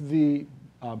 It's the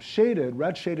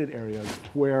red shaded areas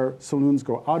where saloons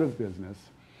go out of business.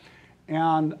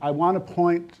 And I want to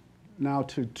point now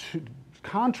to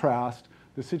contrast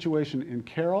the situation in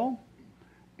Carroll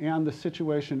and the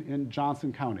situation in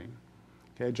Johnson County.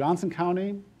 Okay, Johnson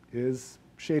County is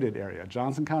shaded area.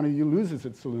 Johnson County loses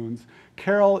its saloons.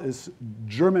 Carroll is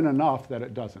German enough that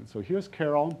it doesn't. So here's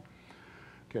Carroll.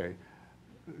 Okay,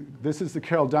 this is the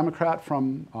Carroll Democrat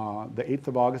from the 8th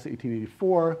of August,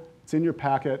 1884. It's in your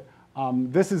packet.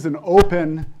 This is an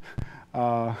open,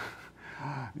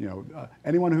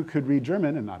 anyone who could read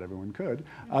German, and not everyone could,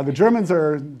 the Germans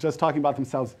are just talking about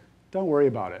themselves. Don't worry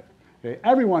about it. Okay,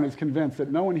 everyone is convinced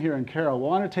that no one here in Carroll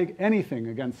will undertake anything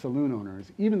against saloon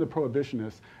owners, even the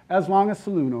prohibitionists, as long as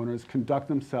saloon owners conduct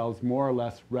themselves more or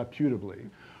less reputably.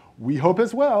 We hope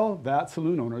as well that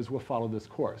saloon owners will follow this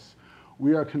course.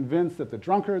 We are convinced that the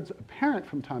drunkards apparent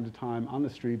from time to time on the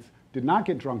streets did not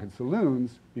get drunk in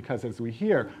saloons because, as we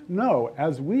hear, no,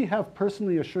 as we have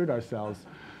personally assured ourselves,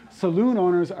 saloon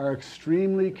owners are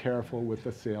extremely careful with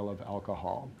the sale of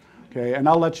alcohol. Okay, and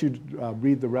I'll let you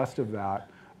read the rest of that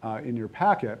in your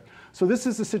packet. So this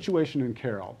is the situation in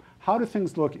Carroll. How do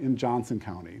things look in Johnson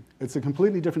County? It's a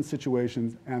completely different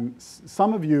situation, and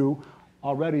some of you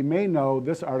already may know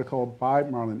this article by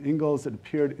Marlon Ingalls. It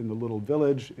appeared in the Little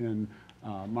Village in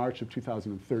March of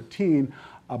 2013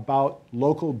 about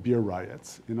local beer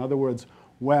riots. In other words,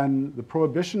 when the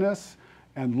prohibitionists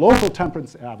and local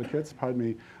temperance advocates,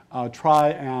 try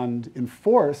and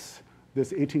enforce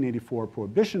this 1884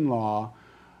 prohibition law,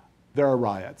 there are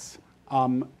riots.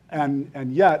 And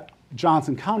yet,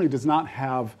 Johnson County does not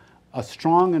have a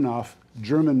strong enough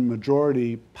German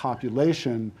majority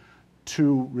population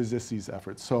to resist these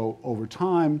efforts. So over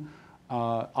time,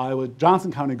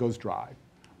 Johnson County goes dry.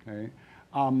 Okay?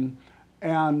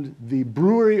 And the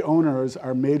brewery owners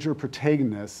are major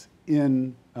protagonists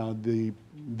in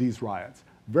these riots.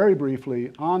 Very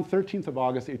briefly, on 13th of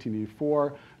August,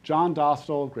 1884, John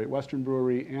Dostal, Great Western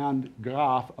Brewery, and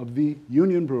Graf of the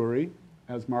Union Brewery,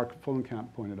 as Mark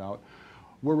Fullenkamp pointed out,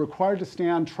 were required to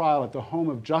stand trial at the home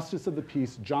of Justice of the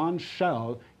Peace John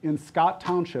Schell in Scott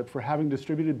Township for having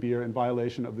distributed beer in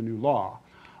violation of the new law.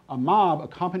 A mob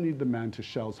accompanied the men to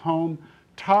Schell's home,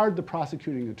 tarred the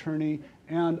prosecuting attorney,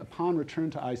 and upon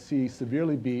return to IC,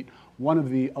 severely beat one of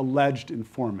the alleged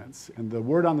informants. And the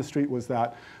word on the street was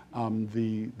that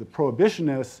the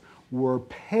prohibitionists were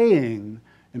paying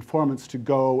informants to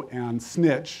go and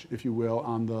snitch, if you will,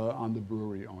 on the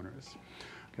brewery owners.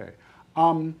 Okay.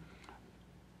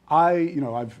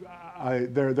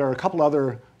 There are a couple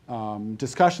other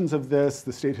discussions of this.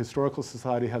 The State Historical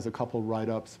Society has a couple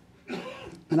write-ups.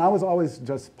 And I was always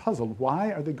just puzzled.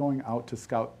 Why are they going out to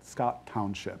Scott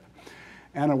Township?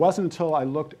 And it wasn't until I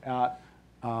looked at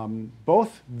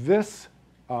both this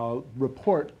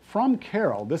report from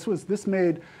Carroll. This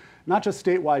made not just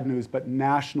statewide news, but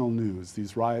national news,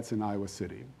 these riots in Iowa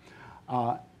City.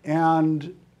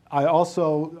 And I'll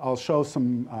show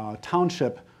some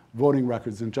township voting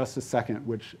records in just a second,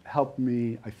 which helped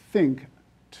me, I think,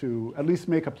 to at least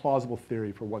make a plausible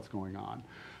theory for what's going on.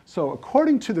 So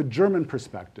according to the German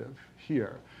perspective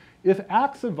here, if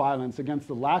acts of violence against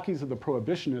the lackeys of the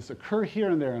prohibitionists occur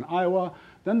here and there in Iowa,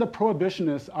 then the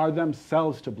prohibitionists are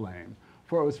themselves to blame,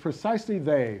 for it was precisely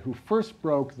they who first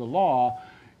broke the law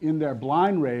in their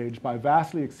blind rage by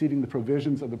vastly exceeding the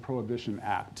provisions of the Prohibition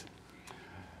Act.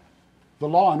 The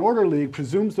Law and Order League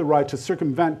presumes the right to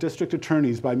circumvent district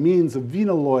attorneys by means of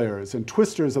venal lawyers and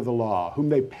twisters of the law, whom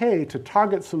they pay to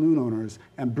target saloon owners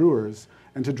and brewers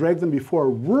and to drag them before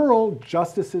rural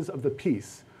justices of the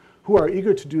peace, who are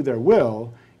eager to do their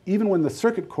will, even when the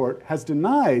circuit court has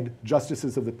denied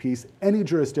justices of the peace any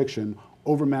jurisdiction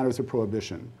over matters of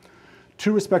prohibition.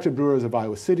 Two respected brewers of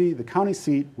Iowa City, the county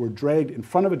seat, were dragged in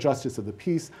front of a justice of the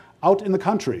peace out in the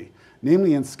country,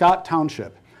 namely in Scott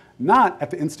Township, not at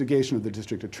the instigation of the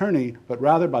district attorney, but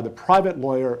rather by the private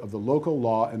lawyer of the local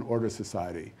Law and Order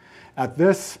Society. At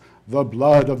this, the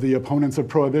blood of the opponents of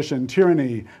prohibition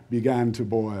tyranny began to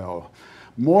boil.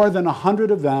 More than 100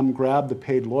 of them grabbed the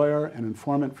paid lawyer and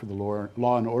informant for the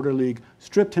Law and Order League,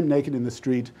 stripped him naked in the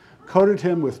street, coated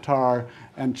him with tar,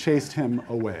 and chased him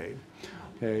away.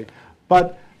 Okay.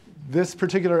 But this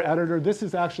particular editor, this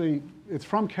is actually, it's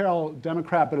from Carroll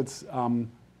Democrat, but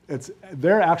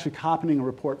they're actually copying a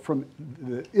report from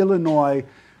the Illinois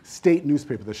state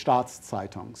newspaper, the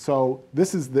Staatszeitung. So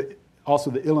this is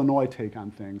also the Illinois take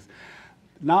on things.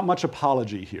 Not much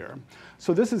apology here.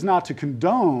 So this is not to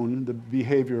condone the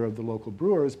behavior of the local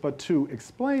brewers, but to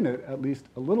explain it at least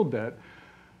a little bit,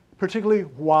 particularly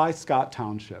why Scott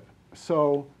Township.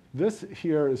 So this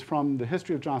here is from the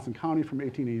History of Johnson County from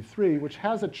 1883, which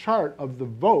has a chart of the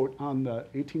vote on the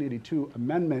 1882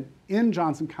 amendment in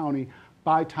Johnson County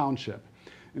by township.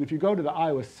 And if you go to the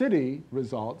Iowa City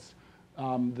results,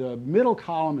 the middle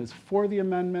column is for the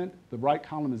amendment, the right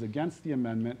column is against the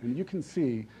amendment, and you can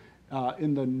see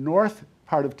in the north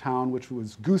part of town, which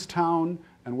was Goosetown,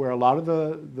 and where a lot of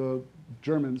the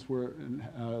Germans were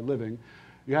living,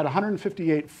 you had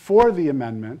 158 for the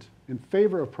amendment in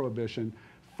favor of prohibition,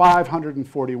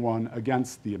 541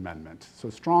 against the amendment. So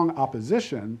strong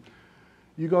opposition.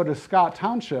 You go to Scott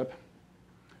Township,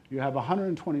 you have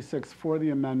 126 for the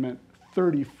amendment,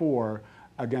 34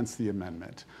 against the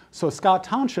amendment. So Scott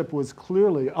Township was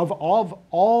clearly, of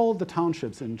all the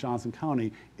townships in Johnson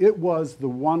County, it was the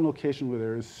one location where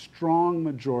there is strong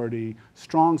majority,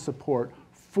 strong support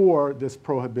for this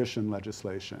prohibition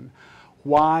legislation.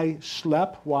 Why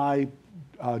schlep, why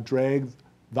drag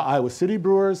the Iowa City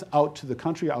brewers out to the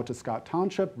country, out to Scott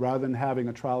Township, rather than having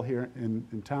a trial here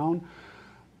in town?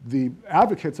 The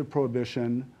advocates of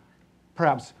prohibition,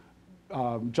 perhaps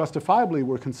justifiably,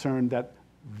 were concerned that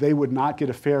they would not get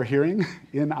a fair hearing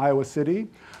in Iowa City,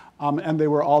 and they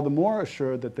were all the more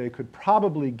assured that they could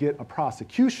probably get a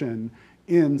prosecution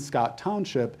in Scott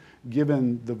Township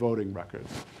given the voting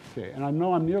records. Okay, and I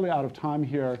know I'm nearly out of time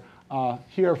here.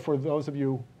 Here, for those of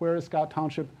you, where is Scott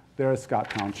Township? There is Scott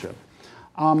Township.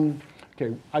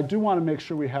 Okay, I do want to make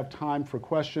sure we have time for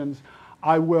questions.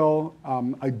 I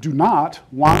do not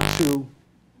want to,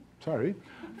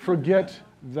 forget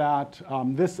that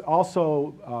this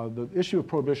also, the issue of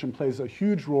prohibition plays a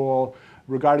huge role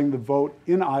regarding the vote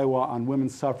in Iowa on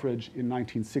women's suffrage in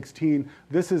 1916.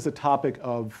 This is a topic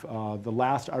of the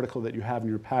last article that you have in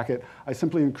your packet. I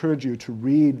simply encourage you to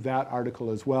read that article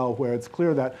as well, where it's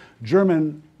clear that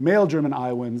male German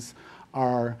Iowans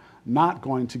are not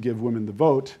going to give women the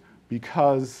vote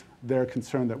because they're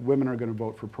concerned that women are going to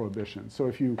vote for prohibition. So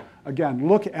if you, again,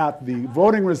 look at the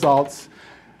voting results,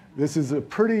 this is a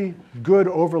pretty good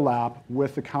overlap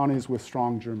with the counties with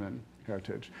strong German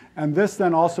heritage. And this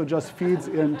then also just feeds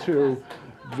into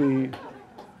the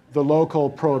local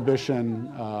prohibition,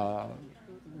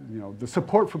 the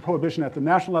support for prohibition at the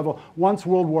national level once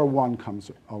World War I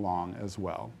comes along as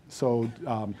well. So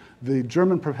the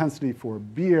German propensity for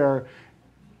beer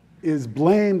is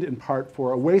blamed in part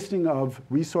for a wasting of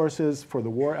resources for the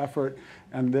war effort,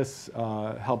 and this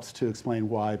helps to explain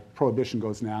why prohibition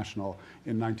goes national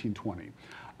in 1920.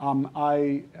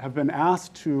 I have been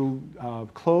asked to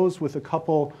close with a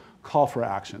couple call for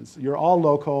actions. You're all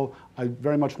local. I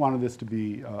very much wanted this to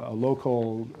be a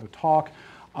local talk.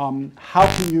 How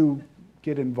can you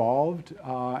get involved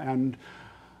and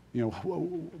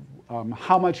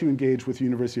how much you engage with the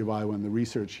University of Iowa and the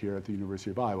research here at the University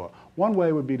of Iowa? One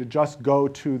way would be to just go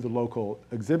to the local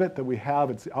exhibit that we have.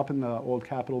 It's up in the Old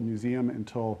Capitol Museum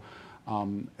until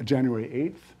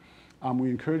January 8th. We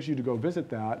encourage you to go visit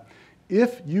that.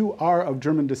 If you are of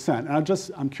German descent,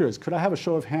 and I'm curious, could I have a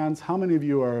show of hands? How many of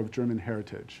you are of German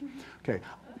heritage? Okay,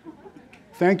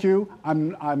 thank you.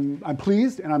 I'm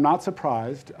pleased and I'm not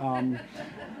surprised.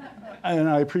 And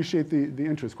I appreciate the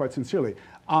interest, quite sincerely.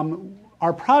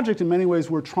 Our project, in many ways,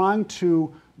 we're trying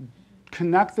to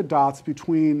connect the dots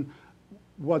between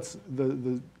what's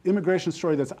the immigration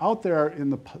story that's out there in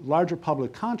the larger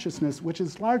public consciousness, which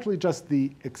is largely just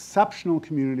the exceptional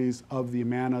communities of the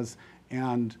Amanas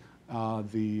and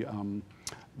the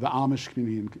Amish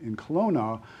community in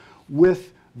Kelowna,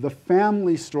 with the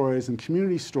family stories and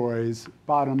community stories,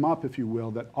 bottom up, if you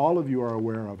will, that all of you are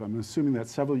aware of. I'm assuming that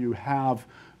several of you have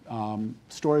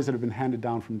stories that have been handed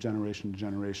down from generation to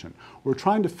generation. We're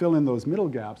trying to fill in those middle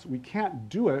gaps. We can't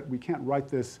do it. We can't write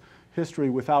this history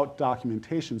without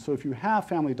documentation. So if you have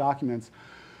family documents,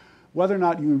 whether or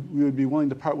not you would be willing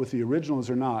to part with the originals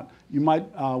or not, you might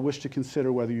wish to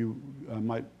consider whether you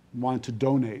might want to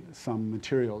donate some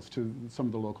materials to some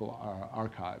of the local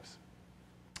archives.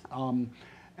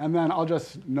 And then I'll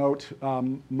just note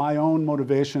my own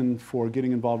motivation for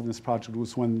getting involved in this project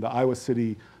was when the Iowa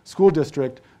City School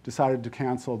District decided to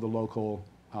cancel the local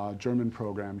German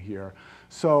program here.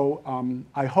 So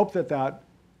I hope that that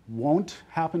won't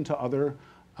happen to other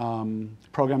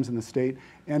programs in the state.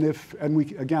 And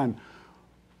we, again,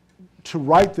 to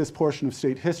write this portion of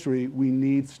state history, we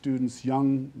need students,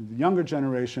 the younger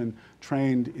generation,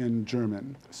 trained in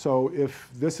German. So if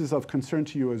this is of concern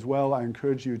to you as well, I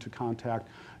encourage you to contact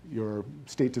your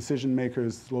state decision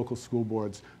makers, local school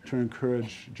boards, to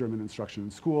encourage German instruction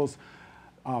in schools.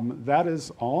 That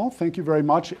is all. Thank you very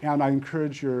much, and I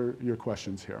encourage your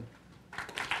questions here.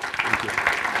 Thank you.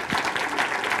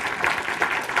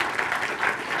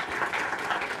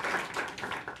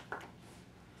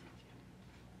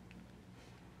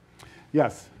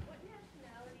 Yes? What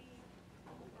nationality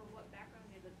or what background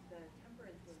did the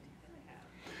temperance movement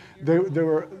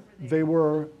have? They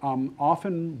were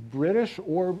often British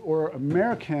or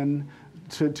American.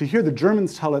 To hear the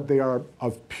Germans tell it, they are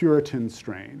of Puritan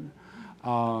strain.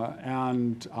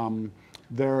 And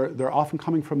they're often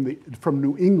coming from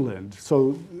New England.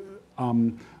 So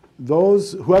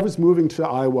whoever's moving to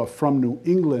Iowa from New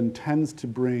England tends to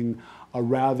bring a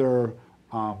rather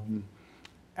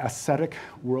ascetic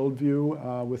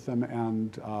worldview with them,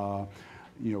 and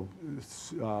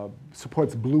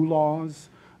supports blue laws.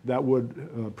 that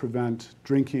would prevent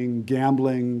drinking,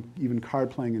 gambling, even card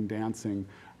playing and dancing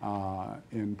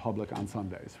in public on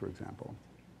Sundays, for example.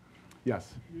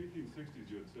 Yes? In the 1860s,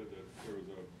 you had said that there was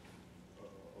a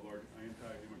large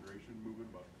anti-immigration movement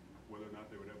about whether or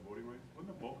not they would have voting rights.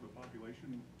 Wasn't the bulk of the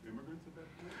population immigrants at that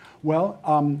point? Well,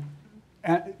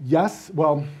 yes,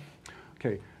 well,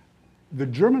 okay. The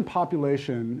German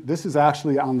population, this is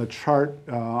actually on the chart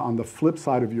on the flip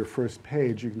side of your first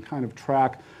page. You can kind of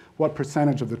track what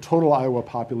percentage of the total Iowa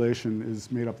population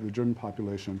is made up of the German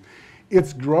population.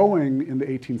 It's growing in the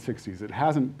 1860s. It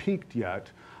hasn't peaked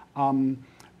yet. The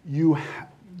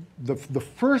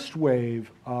first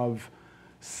wave of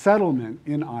settlement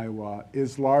in Iowa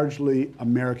is largely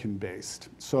American-based.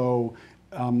 So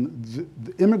the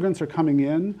immigrants are coming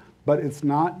in, but it's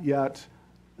not yet,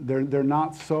 they're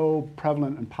not so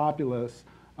prevalent and populous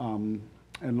and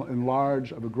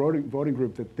large of a voting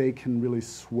group that they can really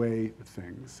sway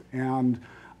things. And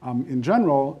in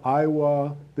general,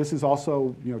 Iowa, this is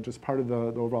also just part of the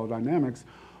overall dynamics.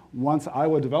 Once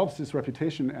Iowa develops this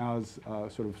reputation as a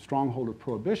sort of stronghold of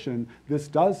prohibition, this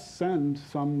does send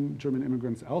some German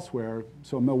immigrants elsewhere.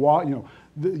 So Milwaukee,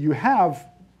 you have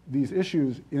these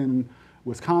issues in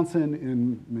Wisconsin,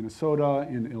 in Minnesota,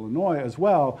 in Illinois as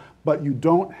well, but you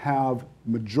don't have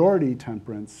majority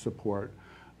temperance support,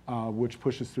 which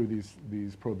pushes through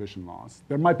these prohibition laws.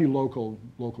 There might be local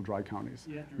dry counties.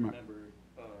 You have to remember,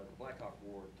 the Black Hawk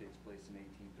War takes place in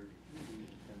 1833,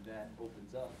 and that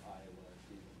opens up Iowa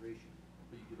to immigration.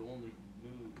 But you could only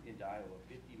move into Iowa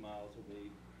 50 miles away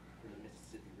from the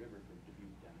Mississippi River from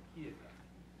Dubuque down to Keokuk.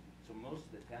 So most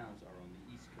of the towns are on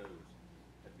the East Coast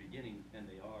at the beginning, and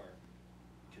they are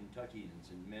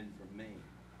Kentuckians and men from Maine.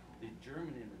 The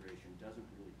German immigration doesn't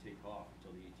really take off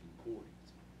until the 1840s.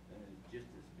 And it's just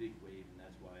this big wave, and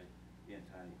that's why the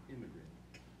anti-immigrant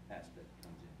aspect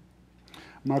comes in.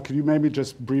 Mark, could you maybe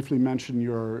just briefly mention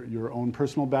your own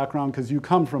personal background? Because you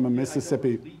come from a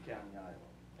Mississippi. I come from Lee County, Iowa,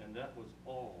 and that was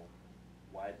all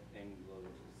white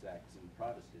Anglo-Saxon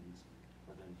Protestants.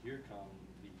 But then here come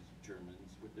these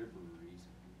Germans with their breweries.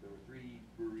 There were 3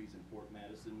 breweries in Fort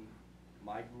Madison.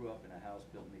 I grew up in a house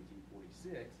built in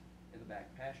 1846. In the back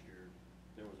pasture,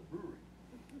 there was a brewery.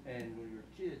 And when we were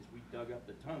kids, we dug up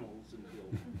the tunnels and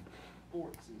built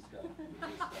forts and stuff.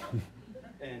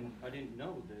 And I didn't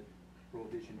know that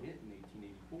Prohibition hit in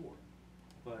 1884.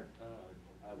 But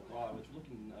while I was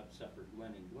looking up Supper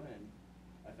Glen and Glen,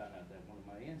 I found out that one of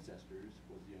my ancestors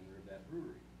was the owner of that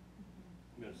brewery.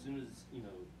 As soon as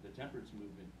the temperance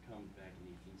movement comes back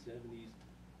in the 1870s,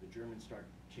 the Germans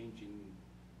start changing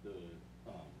the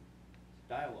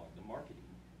dialogue, the marketing.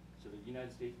 So the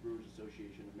United States Brewers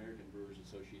Association, American Brewers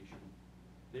Association,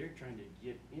 they're trying to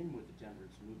get in with the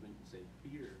temperance movement and say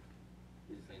beer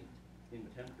isn't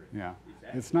intemperate. Yeah,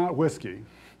 it's not whiskey.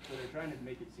 So they're trying to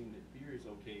make it seem that beer is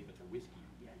okay, but the whiskey,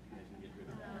 yeah, you guys can get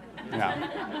rid of that.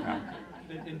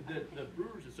 Yeah. And the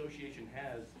Brewers Association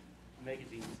has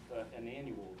magazines, an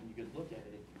annual, and you can look at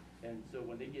it. And so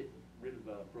when they get rid of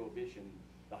Prohibition,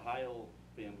 the Heil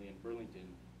family in Burlington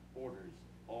orders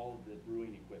all the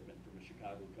brewing equipment from a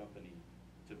Chicago company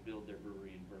to build their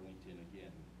brewery in Burlington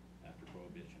again after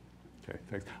Prohibition. Okay,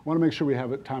 thanks. I want to make sure we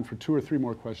have time for 2 or 3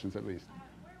 more questions at least.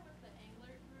 Where was the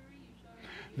Englert brewery you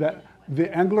showed? The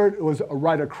Englert was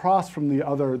right across from the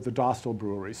Dostal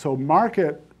brewery. So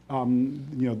Market,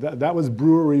 that was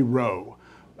Brewery Row.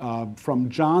 From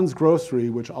John's Grocery,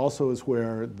 which also is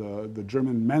where the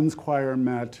German Men's Choir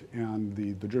met and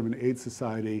the German Aid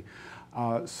Society.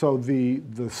 So the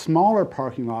smaller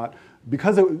parking lot,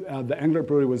 because the Englert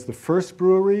Brewery was the first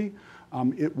brewery,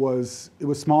 it was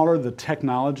smaller. The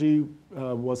technology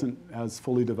wasn't as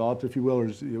fully developed, if you will, or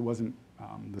it wasn't.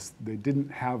 They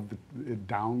didn't have it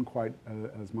down quite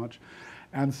as much,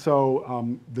 and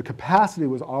so the capacity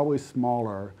was always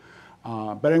smaller.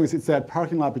 But anyways, it's that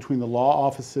parking lot between the law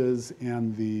offices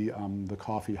and the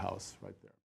coffee house right there.